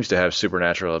seems to have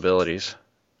supernatural abilities,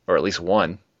 or at least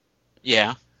one.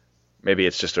 Yeah. Maybe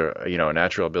it's just a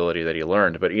natural ability that he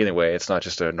learned, but either way, it's not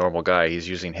just a normal guy. He's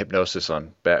using hypnosis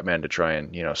on Batman to try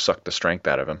and suck the strength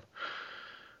out of him,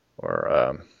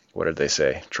 or what did they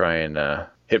say? Try and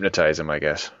hypnotize him, I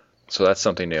guess. So that's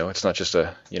something new. It's not just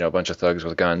a bunch of thugs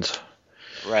with guns.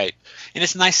 Right, and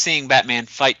it's nice seeing Batman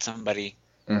fight somebody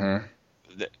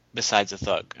besides a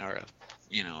thug or a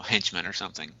henchman or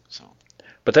something. So.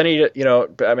 But then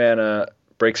Batman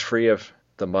breaks free of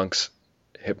the monk's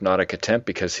hypnotic attempt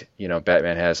because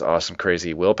Batman has awesome,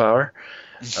 crazy willpower.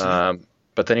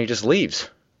 But then he just leaves.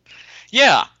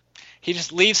 Yeah, he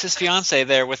just leaves his fiancée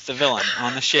there with the villain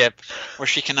on the ship, where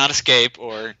she cannot escape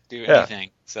or do anything.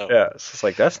 So yeah, it's just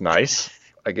like that's nice.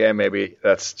 Again, maybe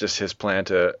that's just his plan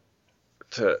to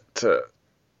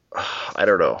I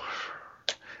don't know.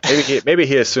 Maybe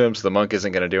he assumes the monk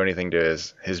isn't going to do anything to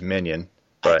his minion.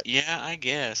 But yeah, I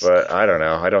guess. But I don't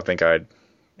know. I don't think I'd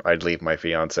leave my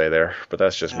fiancée there. But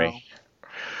that's just me.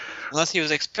 Unless he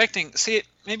was expecting. See,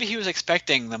 maybe he was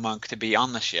expecting the monk to be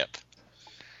on the ship,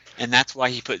 and that's why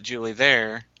he put Julie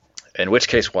there. In which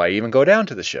case, why even go down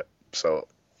to the ship? So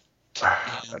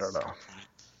I don't know.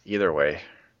 Either way,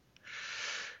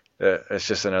 it's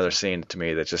just another scene to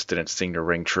me that just didn't seem to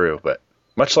ring true. But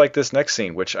much like this next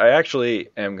scene, which I actually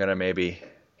am going to maybe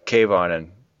cave on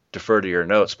and defer to your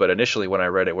notes. But initially when I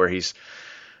read it, where he's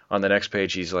on the next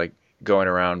page, he's like going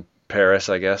around Paris,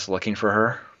 I guess, looking for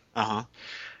her. Uh-huh.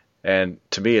 And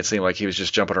to me, it seemed like he was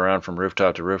just jumping around from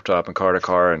rooftop to rooftop and car to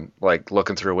car and like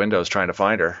looking through windows trying to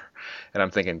find her. And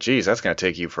I'm thinking, geez, that's going to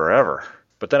take you forever.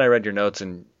 But then I read your notes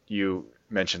and you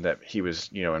mentioned that he was,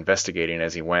 investigating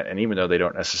as he went. And even though they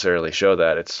don't necessarily show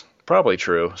that, it's probably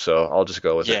true. So I'll just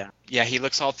go with it. Yeah, he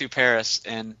looks all through Paris,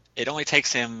 and it only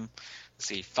takes him,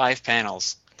 5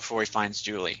 panels before he finds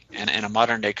Julie. And in a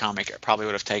modern day comic, it probably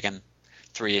would have taken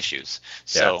 3 issues.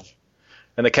 So. Yeah.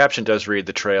 And the caption does read,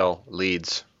 "The trail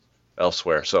leads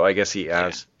elsewhere." So I guess he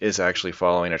is actually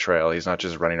following a trail. He's not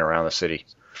just running around the city.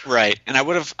 Right. And I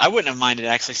wouldn't have minded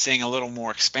actually seeing a little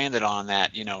more expanded on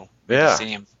that, seeing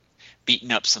him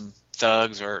beating up some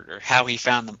thugs or how he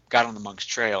got on the monk's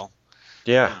trail.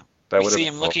 Yeah. We see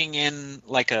him looking in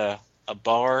like a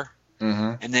bar,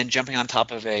 and then jumping on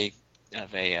top of a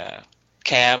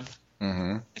cab,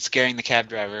 and scaring the cab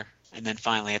driver, and then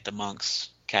finally at the monk's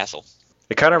castle.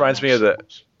 It kind of reminds me of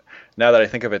now that I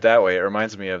think of it that way, it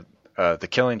reminds me of The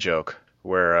Killing Joke,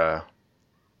 where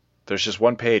there's just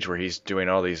one page where he's doing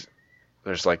all these.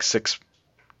 There's like 6,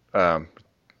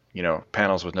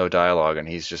 panels with no dialogue, and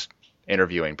he's just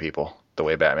interviewing people the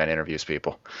way Batman interviews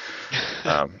people.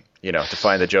 To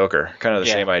find the Joker. Kind of the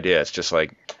same idea. It's just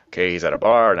like, okay, he's at a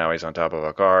bar, now he's on top of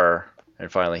a car,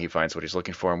 and finally he finds what he's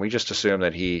looking for, and we just assume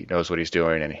that he knows what he's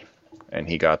doing, and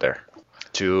he got there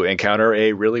to encounter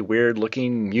a really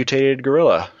weird-looking mutated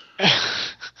gorilla.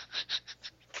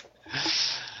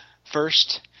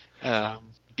 First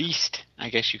beast, I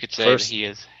guess you could say, that he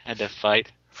has had to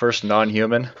fight. First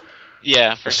non-human?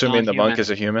 Yeah, assuming the monk is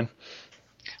a human?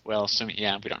 Well, we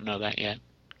don't know that yet.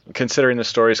 Considering the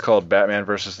story is called Batman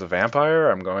versus the Vampire,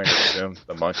 I'm going to assume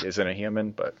the monk isn't a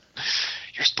human, but...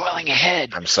 You're spoiling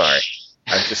ahead! I'm sorry.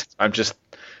 I'm just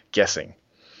guessing.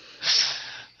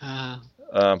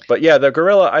 But yeah, the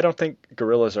gorilla, I don't think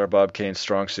gorillas are Bob Kane's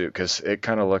strong suit, because it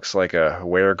kind of looks like a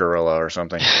were-gorilla or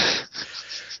something.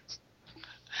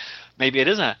 Maybe it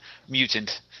is a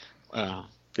mutant.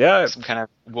 Yeah. Some kind of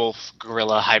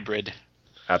wolf-gorilla hybrid.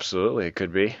 Absolutely, it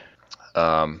could be.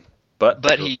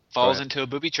 But he falls into a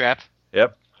booby trap.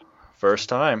 Yep. First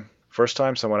time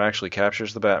someone actually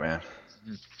captures the Batman.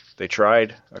 They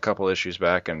tried a couple issues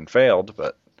back and failed,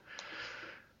 but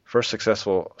first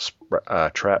successful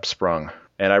trap sprung.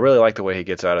 And I really like the way he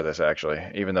gets out of this, actually,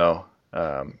 even though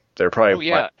there probably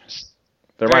there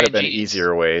might have been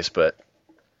easier ways, but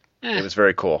it was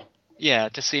very cool. Yeah,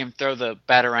 to see him throw the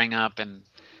Batarang up and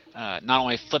not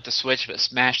only flip the switch, but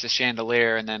smash the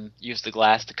chandelier and then use the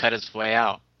glass to cut his way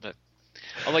out. But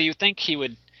although you'd think he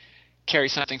would carry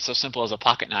something so simple as a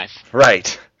pocket knife.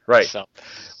 Right. So.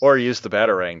 Or use the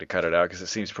Batarang to cut it out, because it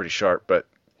seems pretty sharp. But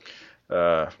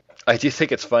I do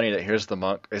think it's funny that here's the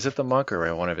monk. Is it the monk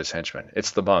or one of his henchmen?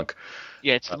 It's the monk.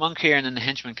 Yeah, it's the monk here, and then the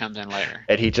henchman comes in later.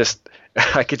 And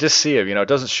I could just see him. It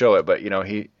doesn't show it, but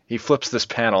he flips this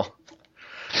panel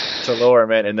to lower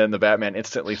him in, and then the Batman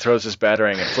instantly throws his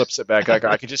Batarang and flips it back.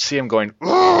 I could just see him going,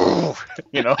 ooh,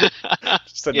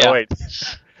 just annoyed. Yeah.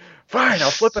 Fine,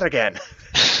 I'll flip it again.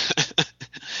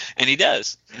 And he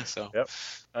does. So. Yep.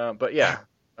 But yeah.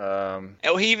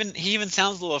 He even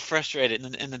sounds a little frustrated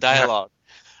in the dialogue.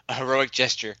 A heroic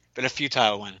gesture, but a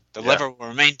futile one. The lever will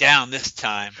remain down this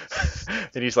time.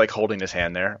 And he's like holding his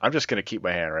hand there. I'm just going to keep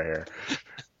my hand right here.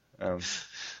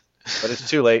 But it's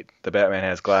too late. The Batman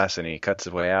has glass, and he cuts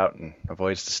his way out and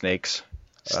avoids the snakes.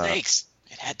 Snakes.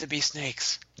 It had to be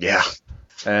snakes. Yeah.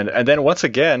 And then once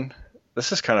again,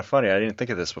 this is kind of funny. I didn't think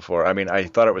of this before. I mean, I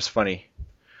thought it was funny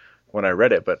when I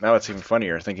read it, but now it's even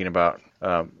funnier thinking about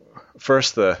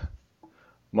first the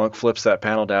monk flips that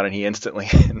panel down and he instantly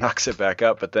knocks it back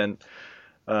up, but then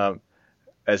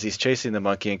as he's chasing the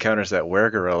monk, he encounters that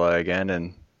were-gorilla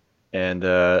again and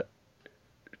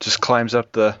just climbs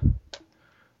up the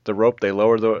rope they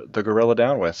lower the gorilla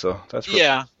down with. So that's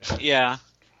yeah.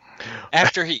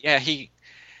 After he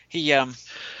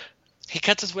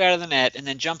cuts his way out of the net and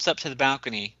then jumps up to the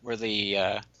balcony where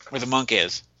the monk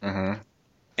is. Mm-hmm.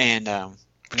 And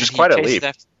which is quite a leap.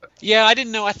 Yeah, I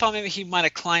didn't know. I thought maybe he might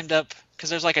have climbed up because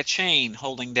there's like a chain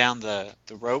holding down the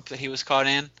rope that he was caught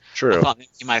in. True. I thought maybe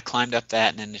he might have climbed up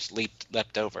that and then just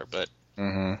leapt over. But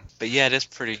yeah, it is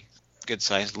pretty good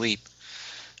sized leap.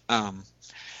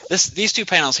 These two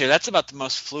panels here, that's about the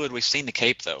most fluid we've seen the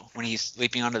cape though. When he's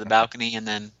leaping onto the balcony and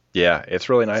then. Yeah, it's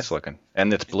really nice looking,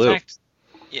 and it's blue. In fact,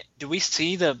 do we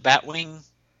see the Batwing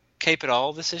cape at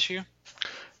all this issue?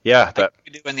 Yeah, that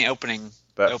we do in the opening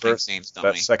scenes, don't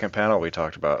that we? second panel we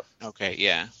talked about. Okay,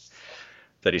 yeah.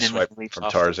 That he swiped from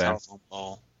Tarzan.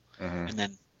 And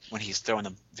then when he's throwing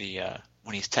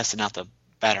when he's testing out the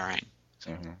Batarang.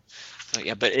 So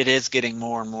yeah, but it is getting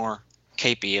more and more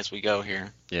capey as we go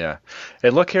here. Yeah,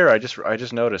 and look here, I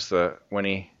just noticed when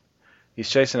he's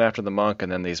chasing after the monk,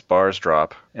 and then these bars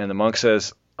drop, and the monk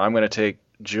says, "I'm going to take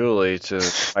Julie to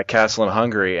my castle in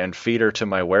Hungary and feed her to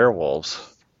my werewolves."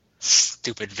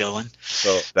 Stupid villain.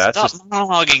 So that's Stop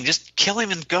monologuing. Just kill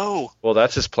him and go. Well,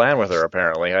 that's his plan with her,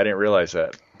 apparently. I didn't realize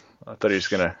that. I thought he was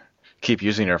going to keep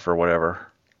using her for whatever,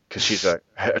 because she's a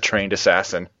trained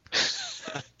assassin.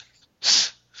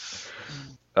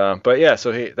 But yeah,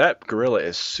 so that gorilla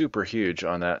is super huge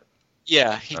on that.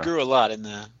 Yeah, he grew a lot in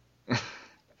the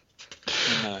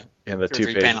two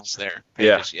pages. Panels there.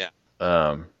 Pages, yeah.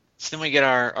 So then we get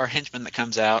our henchman that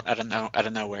comes out out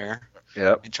of nowhere.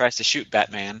 Yep. And tries to shoot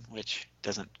Batman, which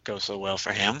doesn't go so well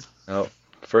for him. No,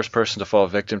 first person to fall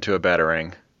victim to a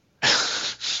Batarang.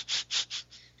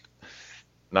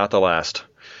 Not the last.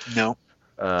 No.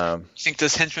 You think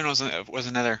this henchman was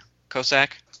another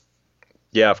Cossack?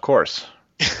 Yeah, of course.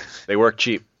 They work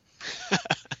cheap.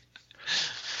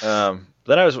 Then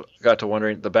I got to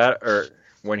wondering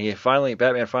when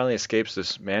Batman finally escapes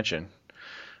this mansion.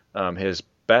 his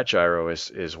bat gyro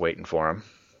is waiting for him.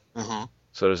 Uh-huh.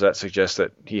 So does that suggest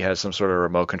that he has some sort of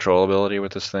remote control ability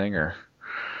with this thing, or?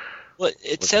 Well,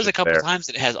 it Was says a just couple there. times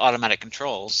that it has automatic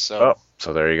controls. So Oh,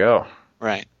 so there you go.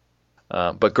 right.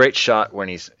 But great shot when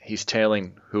he's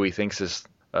tailing who he thinks is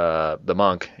the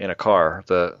monk in a car.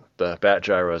 The bat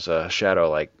gyro's shadow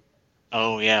like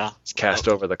Oh yeah. cast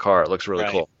over the car. It looks really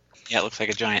Right. cool. Yeah, it looks like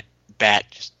a giant bat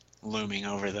just looming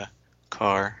over the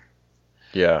car.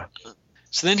 Yeah.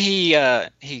 So then he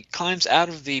climbs out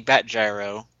of the bat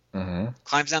gyro, Mm-hmm.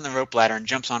 climbs down the rope ladder, and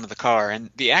jumps onto the car. And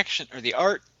the action or the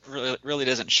art really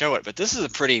doesn't show it, but this is a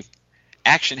pretty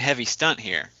action-heavy stunt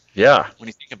here Yeah. when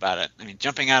you think about it. I mean,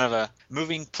 jumping out of a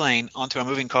moving plane onto a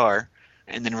moving car,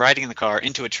 and then riding the car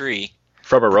into a tree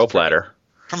From a rope ladder.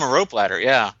 from a rope ladder.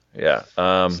 Yeah, Yeah.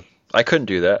 I couldn't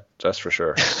do that. That's for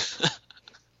sure.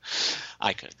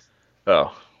 I could.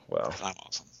 Oh, well, 'Cause I'm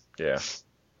awesome. yeah.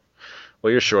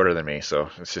 Well, you're shorter than me, so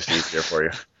it's just easier for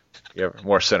you. You have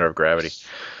more center of gravity.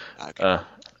 Okay.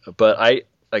 But I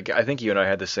think you and I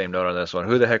had the same note on this one.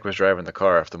 Who the heck was driving the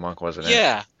car if the monk wasn't in?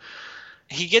 Yeah,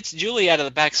 he gets Julie out of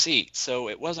the back seat, so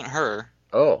it wasn't her.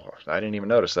 Oh, I didn't even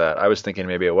notice that. I was thinking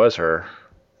maybe it was her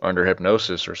under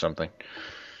hypnosis or something.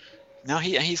 No,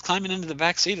 he's climbing into the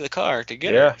back seat of the car to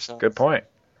get Yeah, her. So good point.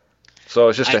 So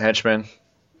it's just I- a henchman.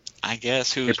 I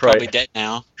guess who's probably- probably dead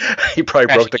now. He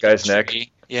probably broke the Crashing guy's into a neck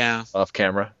tree. Yeah. off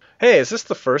camera. Hey, is this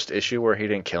the first issue where he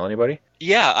didn't kill anybody?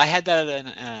 Yeah, I had that in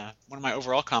one of my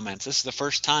overall comments. This is the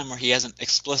first time where he hasn't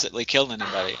explicitly killed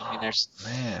anybody. I mean,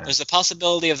 Man. there's the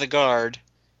possibility of the guard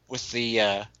with the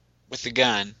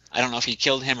gun. I don't know if he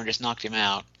killed him or just knocked him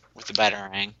out with the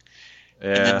batarang.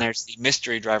 And then Yeah. there's the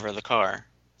mystery driver of the car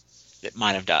that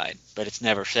might have died, but it's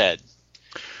never said.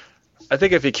 I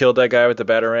think if he killed that guy with the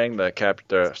batarang,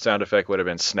 the sound effect would have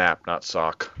been snap, not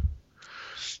sock.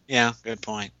 Yeah, good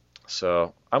point.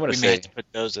 So I'm gonna We may say, have to put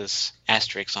those as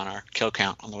asterisks on our kill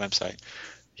count on the website.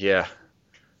 yeah,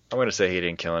 I'm gonna say he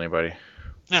didn't kill anybody.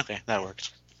 Okay, that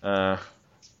works.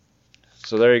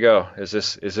 So there you go. Is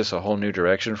this a whole new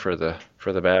direction for the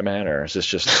Batman, or is this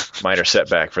just a minor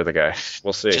setback for the guy?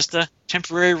 We'll see. Just a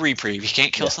temporary reprieve. You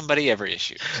can't kill Yeah. somebody every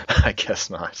issue. I guess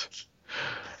not.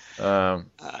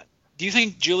 Do you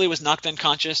think Julie was knocked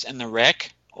unconscious in the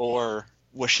wreck, or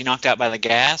was she knocked out by the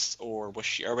gas, or was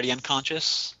she already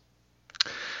unconscious?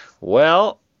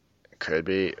 Well, could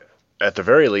be at the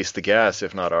very least the gas,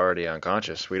 if not already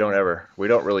unconscious. We don't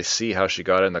really see how she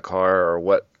got in the car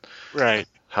or Right.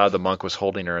 how the monk was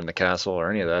holding her in the castle or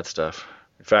any of that stuff.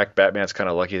 In fact, Batman's kind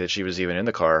of lucky that she was even in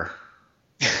the car,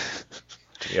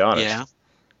 to be honest. Yeah.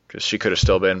 Because she could have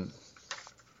still been.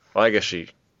 Well, I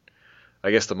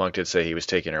guess the monk did say he was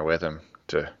taking her with him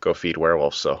to go feed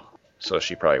werewolves, so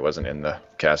she probably wasn't in the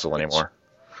castle anymore.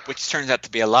 Which turns out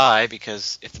to be a lie,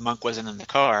 because if the monk wasn't in the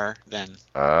car, then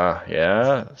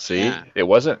Yeah. See, Yeah. it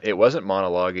wasn't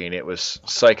monologuing. It was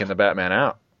psyching the Batman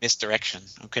out. misdirection.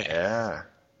 Okay. Yeah,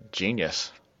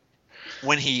 genius.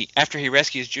 After he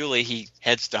rescues Julie, he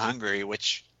heads to Hungary,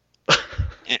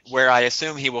 where I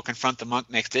assume he will confront the monk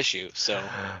next issue. So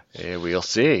Yeah, we'll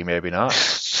see. Maybe not.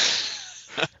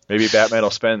 Maybe Batman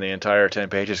will spend the entire 10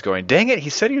 pages going, "Dang it! He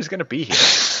said he was going to be here."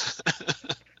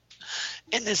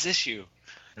 in this issue,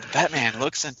 Batman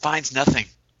looks and finds nothing.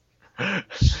 And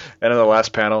in the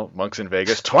last panel, Monk's in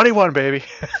Vegas. 21, baby.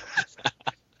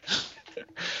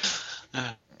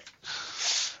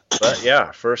 But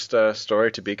yeah, first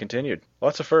story to be continued.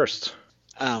 Lots of firsts.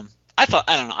 I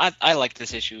don't know. I liked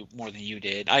this issue more than you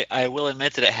did. I will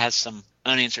admit that it has some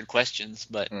unanswered questions,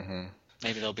 but Mm-hmm.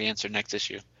 maybe they'll be answered next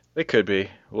issue. It could be.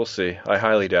 We'll see. I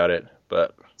highly doubt it,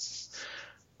 but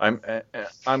I'm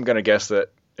going to guess that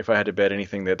if I had to bet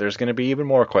anything, that there's going to be even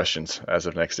more questions as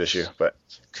of next issue. But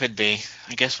Could be.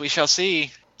 I guess we shall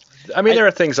see. I mean, there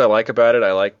are things I like about it.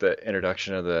 I like the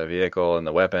introduction of the vehicle and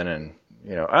the weapon, and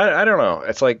I don't know.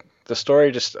 It's like the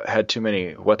story just had too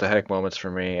many what the heck moments for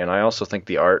me, and I also think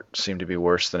the art seemed to be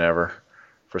worse than ever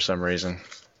for some reason.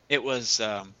 It was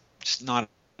just not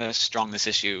as strong this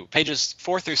issue. Pages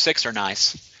 4 through 6 are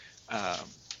nice,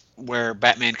 where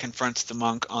Batman confronts the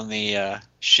monk on the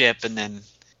ship and then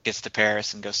gets to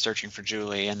Paris and goes searching for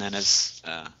Julie, and then is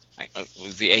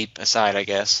the ape aside, I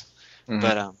guess.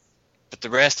 Mhm. But the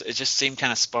rest, it just seemed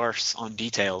kind of sparse on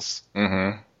details.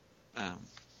 Mm-hmm. Um,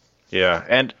 Yeah,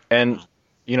 and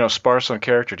sparse on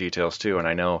character details too. And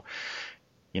I know,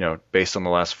 based on the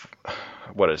last,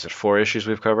 4 issues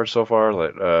we've covered so far,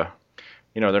 that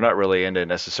they're not really into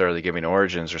necessarily giving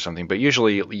origins or something. But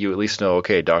usually you at least know,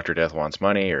 okay, Dr. Death wants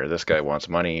money, or this guy wants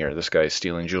money, or this guy's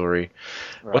stealing jewelry.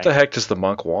 What the heck does the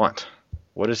monk want?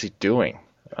 What is he doing?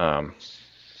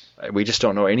 We just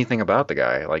don't know anything about the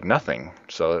guy, like nothing.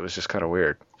 So it was just kind of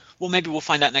weird. Well, maybe we'll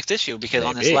find out next issue, because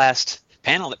on this Maybe. last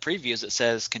panel that previews, it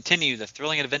says, continue the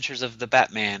thrilling adventures of the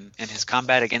Batman and his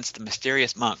combat against the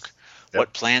mysterious monk. Yep.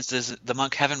 What plans does the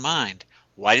monk have in mind?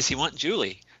 Why does he want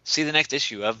Julie? See the next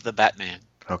issue of the Batman.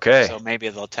 Okay. So maybe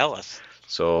they'll tell us.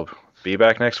 So be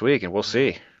back next week and we'll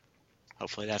see.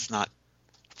 Hopefully that's not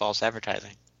false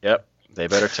advertising. Yep. They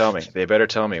better tell me. They better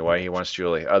tell me why he wants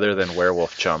Julie, other than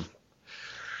werewolf chum.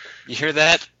 You hear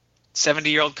that?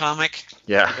 70-year-old comic?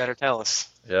 Yeah. You better tell us.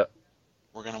 Yep.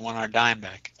 We're going to want our dime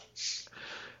back.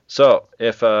 So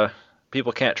if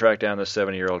people can't track down this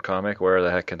 70-year-old comic, where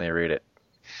the heck can they read it?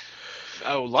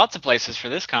 Oh, lots of places for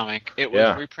this comic. It was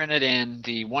Yeah. reprinted in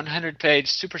the 100-page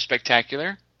Super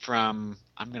Spectacular from,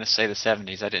 I'm going to say the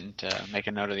 70s. I didn't make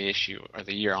a note of the issue or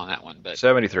the year on that one, but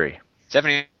 73.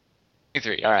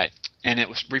 73, all right. And it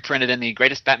was reprinted in the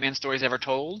Greatest Batman Stories Ever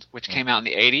Told, which came out in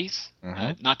the 80s,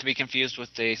 not to be confused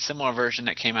with the similar version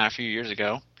that came out a few years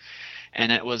ago. And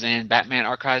it was in Batman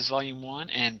Archives Volume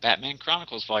 1 and Batman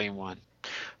Chronicles Volume 1.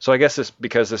 So I guess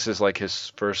because this is like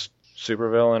his first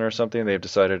supervillain or something, they've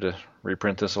decided to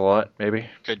reprint this a lot, maybe?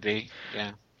 Could be,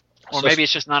 yeah. Or So- maybe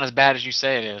it's just not as bad as you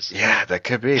say it is. Yeah, that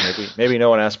could be. Maybe no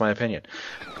one asked my opinion.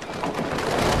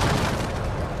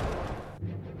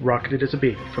 Rocketed as a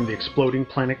baby from the exploding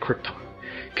planet Krypton,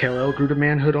 Kal-El grew to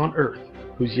manhood on Earth,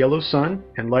 whose yellow sun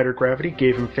and lighter gravity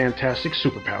gave him fantastic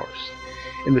superpowers.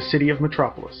 In the city of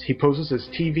Metropolis, he poses as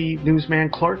TV newsman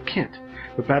Clark Kent,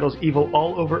 but battles evil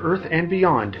all over Earth and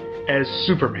beyond as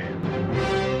Superman.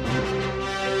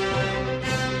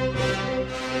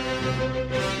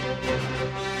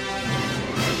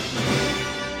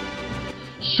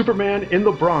 Superman in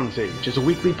the Bronze Age is a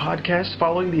weekly podcast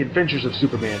following the adventures of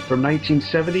Superman from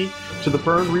 1970 to the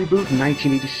Byrne reboot in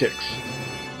 1986.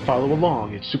 Follow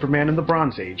along at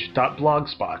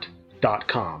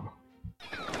supermaninthebronzeage.blogspot.com.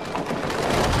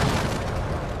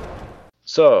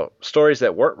 So, stories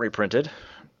that weren't reprinted, at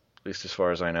least as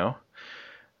far as I know.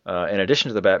 In addition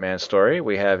to the Batman story,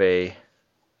 we have a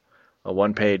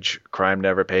one-page Crime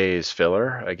Never Pays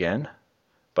filler, again,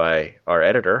 by our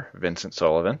editor, Vincent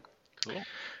Sullivan. Cool.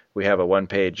 We have a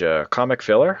one-page comic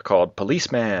filler called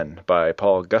Policeman by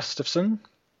Paul Gustafson.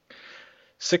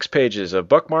 6 pages of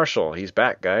Buck Marshall. He's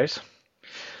back, guys.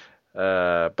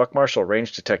 Buck Marshall,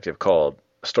 range detective, a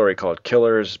story called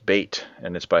Killer's Bait,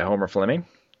 and it's by Homer Fleming.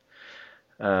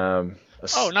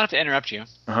 Not to interrupt you,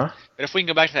 Uh-huh. but if we can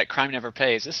go back to that Crime Never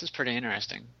Pays, this is pretty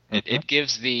interesting. It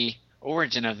gives the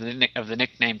origin of the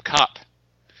nickname Cop.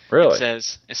 Really?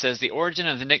 It says the origin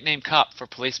of the nickname Cop for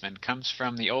policemen comes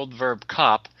from the old verb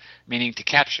cop, meaning to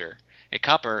capture. A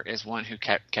copper is one who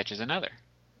catches another.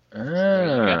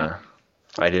 I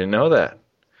didn't know that.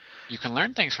 You can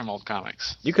learn things from old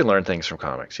comics. You can learn things from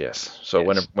comics, yes. So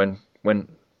Yes. when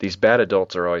these bad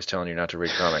adults are always telling you not to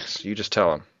read comics, you just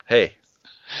tell them, hey,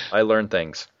 I learned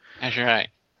things. That's right.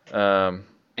 Um,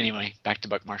 Anyway, back to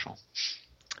Buck Marshall.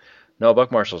 no, Buck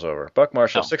Marshall's over. Buck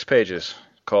Marshall, Oh. 6 pages,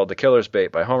 called The Killer's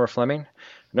Bait by Homer Fleming.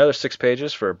 Another 6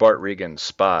 pages for Bart Regan's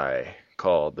Spy,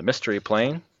 called The Mystery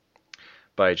Plane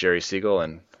by Jerry Siegel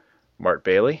and Mart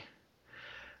Bailey.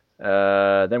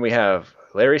 Then we have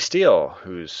Larry Steele,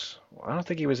 I don't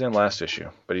think he was in last issue,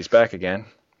 but he's back again.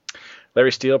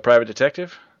 Larry Steele, Private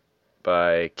Detective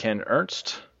by Ken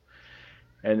Ernst.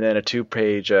 And then a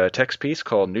 2-page text piece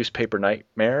called Newspaper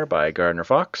Nightmare by Gardner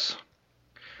Fox.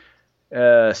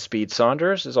 Speed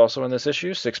Saunders is also in this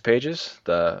issue, 6 pages.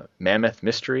 The Mammoth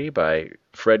Mystery by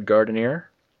Fred Gardenier.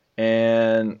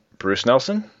 And Bruce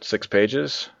Nelson, 6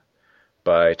 pages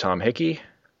by Tom Hickey.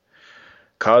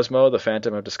 Cosmo, the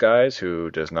Phantom of Disguise,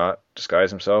 who does not disguise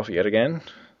himself yet again,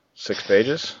 6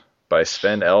 pages by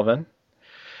Sven Elven.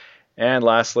 And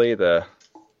lastly, the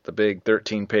big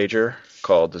 13-pager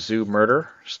called The Zoo Murder,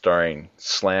 starring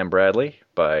Slam Bradley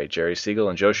by Jerry Siegel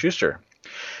and Joe Shuster.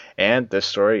 And this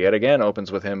story, yet again,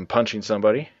 opens with him punching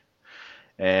somebody.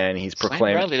 And he's Slam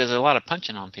proclaimed... Bradley does a lot of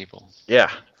punching on people. Yeah.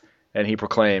 And he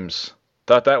proclaims,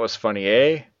 "Thought that was funny,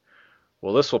 eh?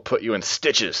 Well, this will put you in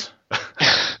stitches."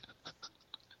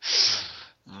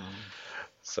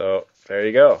 So, there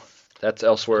you go. That's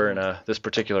elsewhere in this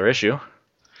particular issue.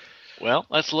 Well,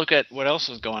 let's look at what else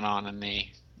was going on in the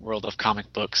world of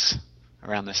comic books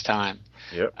around this time.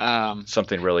 Yep. Um,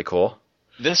 Something really cool.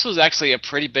 This was actually a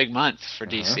pretty big month for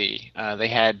DC. They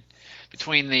had,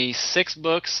 between the 6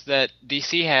 books that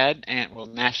DC had,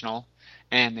 National,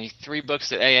 and the 3 books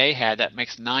that AA had, that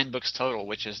makes 9 books total,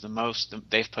 which is the most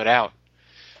they've put out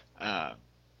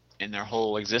in their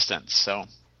whole existence. So,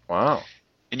 Wow.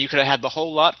 and you could have had the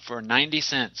whole lot for 90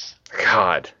 cents.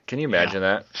 God, can you imagine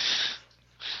that?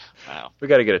 Wow. We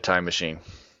got to get a time machine.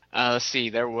 Let's see,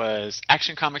 there was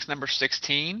Action Comics number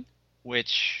 16,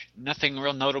 which nothing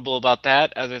real notable about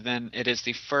that other than it is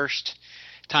the first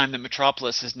time that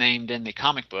Metropolis is named in the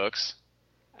comic books.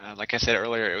 Like I said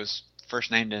earlier, it was first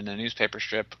named in a newspaper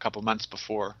strip a couple months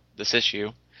before this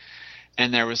issue.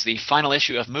 And there was the final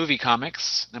issue of Movie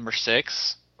Comics, number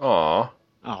 6. Aw,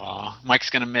 Aw, Mike's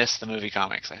going to miss the Movie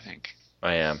Comics, I think.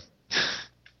 I am.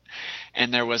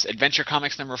 And there was Adventure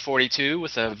Comics number 42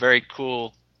 with a very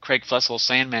cool Craig Fussell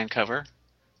Sandman cover.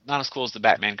 Not as cool as the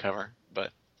Batman cover,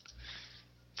 but...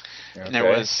 Okay. And there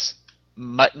was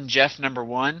Mutt and Jeff number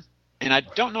 1. And I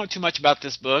don't know too much about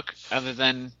this book other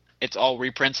than it's all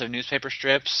reprints of newspaper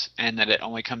strips and that it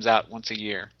only comes out once a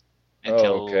year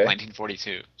until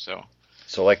 1942. So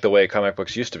like the way comic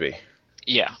books used to be.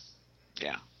 Yeah.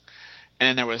 And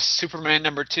then there was Superman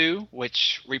number 2,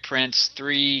 which reprints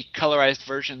 3 colorized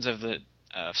versions of the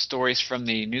stories from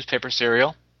the newspaper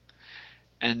serial.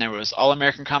 And there was All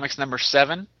American Comics number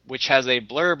 7, which has a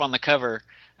blurb on the cover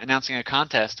announcing a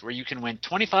contest where you can win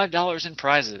 $25 in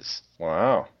prizes.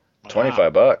 Wow.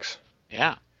 $25.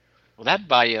 Yeah. Well, that'd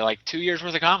buy you like 2 years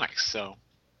worth of comics, so.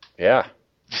 Yeah.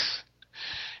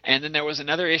 And then there was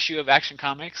another issue of Action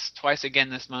Comics twice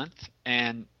again this month,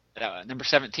 and number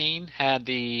 17 had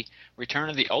the return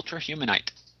of the Ultra Humanite.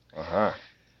 Uh-huh.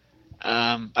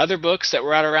 Other books that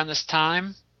were out around this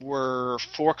time were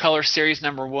 4-Color Series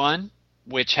number 1,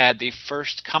 which had the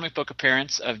first comic book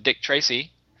appearance of Dick Tracy.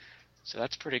 So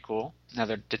that's pretty cool.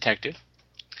 Another detective.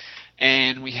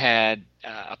 And we had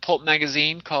a pulp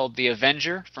magazine called The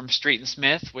Avenger from Street and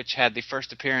Smith, which had the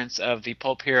first appearance of the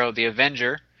pulp hero The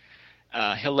Avenger.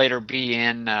 He'll later be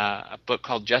in a book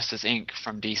called Justice Inc.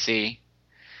 from DC.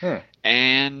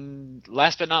 And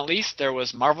last but not least, there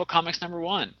was Marvel Comics number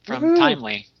 1 from Woohoo!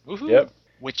 Timely. Woohoo! Yep.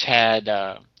 Which had,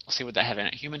 let's see what that had in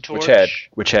it. Human Torch.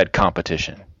 Which had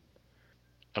competition.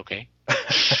 Okay.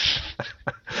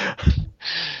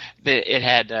 It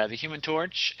had the Human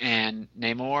Torch and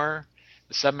Namor,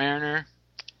 the Submariner,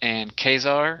 and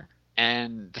Kazar,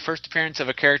 and the first appearance of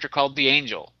a character called the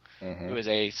Angel, who is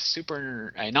a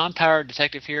non-powered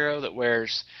detective hero that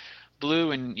wears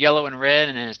blue and yellow and red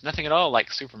and is nothing at all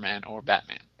like Superman or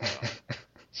Batman.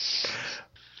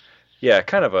 Yeah,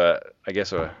 kind of a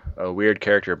weird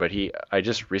character, but I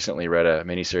just recently read a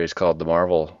miniseries called The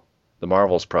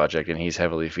Marvels Project, and he's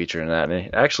heavily featured in that, and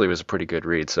it actually was a pretty good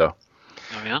read, so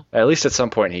Oh, yeah? at least at some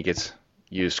point he gets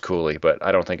used coolly, but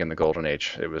I don't think in the Golden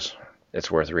Age it's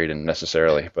worth reading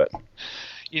necessarily, but...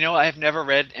 You know, I have never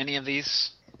read any of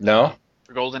these No?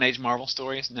 Golden Age Marvel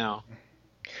stories. No.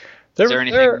 Is Is there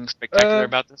anything spectacular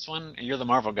about this one? You're the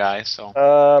Marvel guy, so...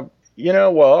 a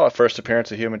first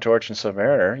appearance of Human Torch and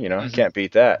Submariner, you can't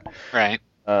beat that. Right.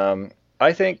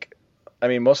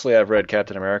 Mostly I've read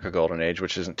Captain America Golden Age,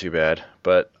 which isn't too bad,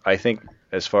 but I think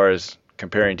as far as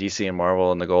comparing DC and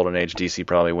Marvel in the Golden Age, DC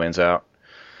probably wins out.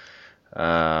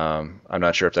 I'm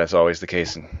not sure if that's always the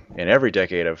case in every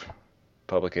decade of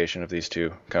publication of these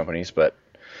two companies, but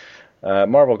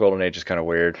Marvel Golden Age is kind of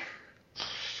weird.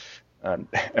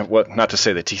 Not to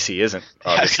say that DC isn't,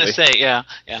 obviously. I was going to say, yeah.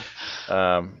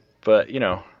 But,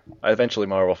 eventually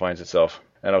Marvel finds itself.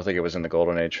 I don't think it was in the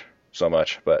Golden Age so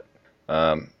much, but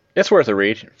it's worth a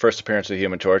read. First appearance of the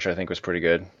Human Torch, I think, was pretty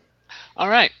good. All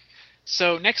right.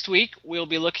 So next week, we'll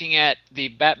be looking at the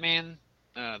Batman,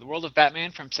 the World of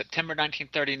Batman from September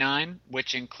 1939,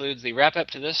 which includes the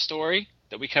wrap-up to this story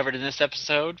that we covered in this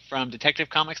episode from Detective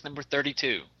Comics number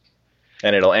 32.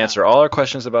 And it'll answer all our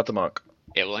questions about the monk.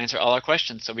 It will answer all our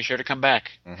questions, so be sure to come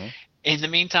back. Mm-hmm. In the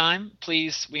meantime,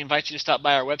 please, we invite you to stop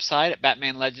by our website at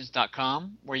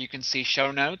batmanlegends.com, where you can see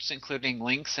show notes, including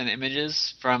links and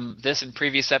images from this and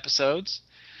previous episodes.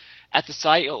 At the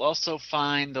site, you'll also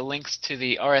find the links to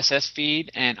the RSS feed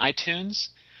and iTunes.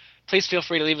 Please feel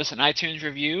free to leave us an iTunes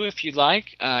review if you'd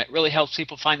like. It really helps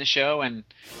people find the show and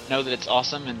know that it's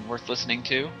awesome and worth listening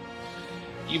to.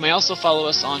 You may also follow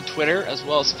us on Twitter as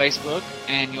well as Facebook,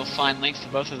 and you'll find links to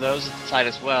both of those at the site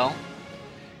as well.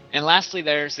 And lastly,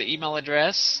 there's the email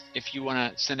address if you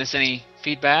want to send us any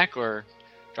feedback or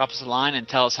drop us a line and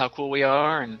tell us how cool we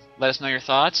are and let us know your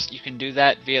thoughts. You can do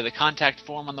that via the contact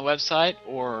form on the website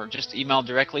or just email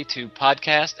directly to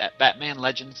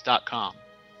podcast@batmanlegends.com.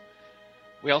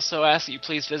 We also ask that you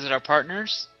please visit our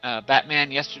partners,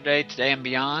 Batman Yesterday, Today, and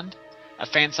Beyond, a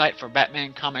fan site for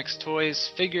Batman comics, toys,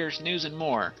 figures, news, and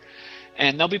more.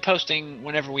 And they'll be posting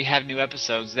whenever we have new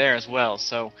episodes there as well.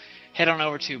 So head on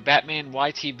over to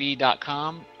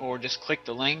batmanytb.com or just click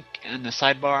the link in the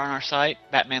sidebar on our site,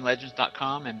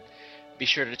 batmanlegends.com, and be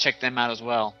sure to check them out as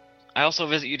well. I also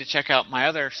visit you to check out my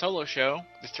other solo show,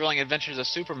 The Thrilling Adventures of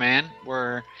Superman,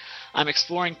 where I'm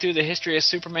exploring through the history of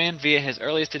Superman via his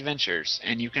earliest adventures,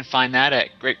 and you can find that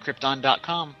at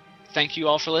greatkrypton.com. thank you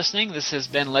all for listening. This has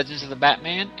been Legends of the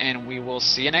Batman, and we will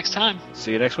see you next time.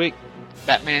 See you next week.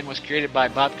 Batman was created by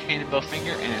Bob Kane and Bill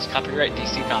Finger and is copyright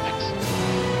DC Comics.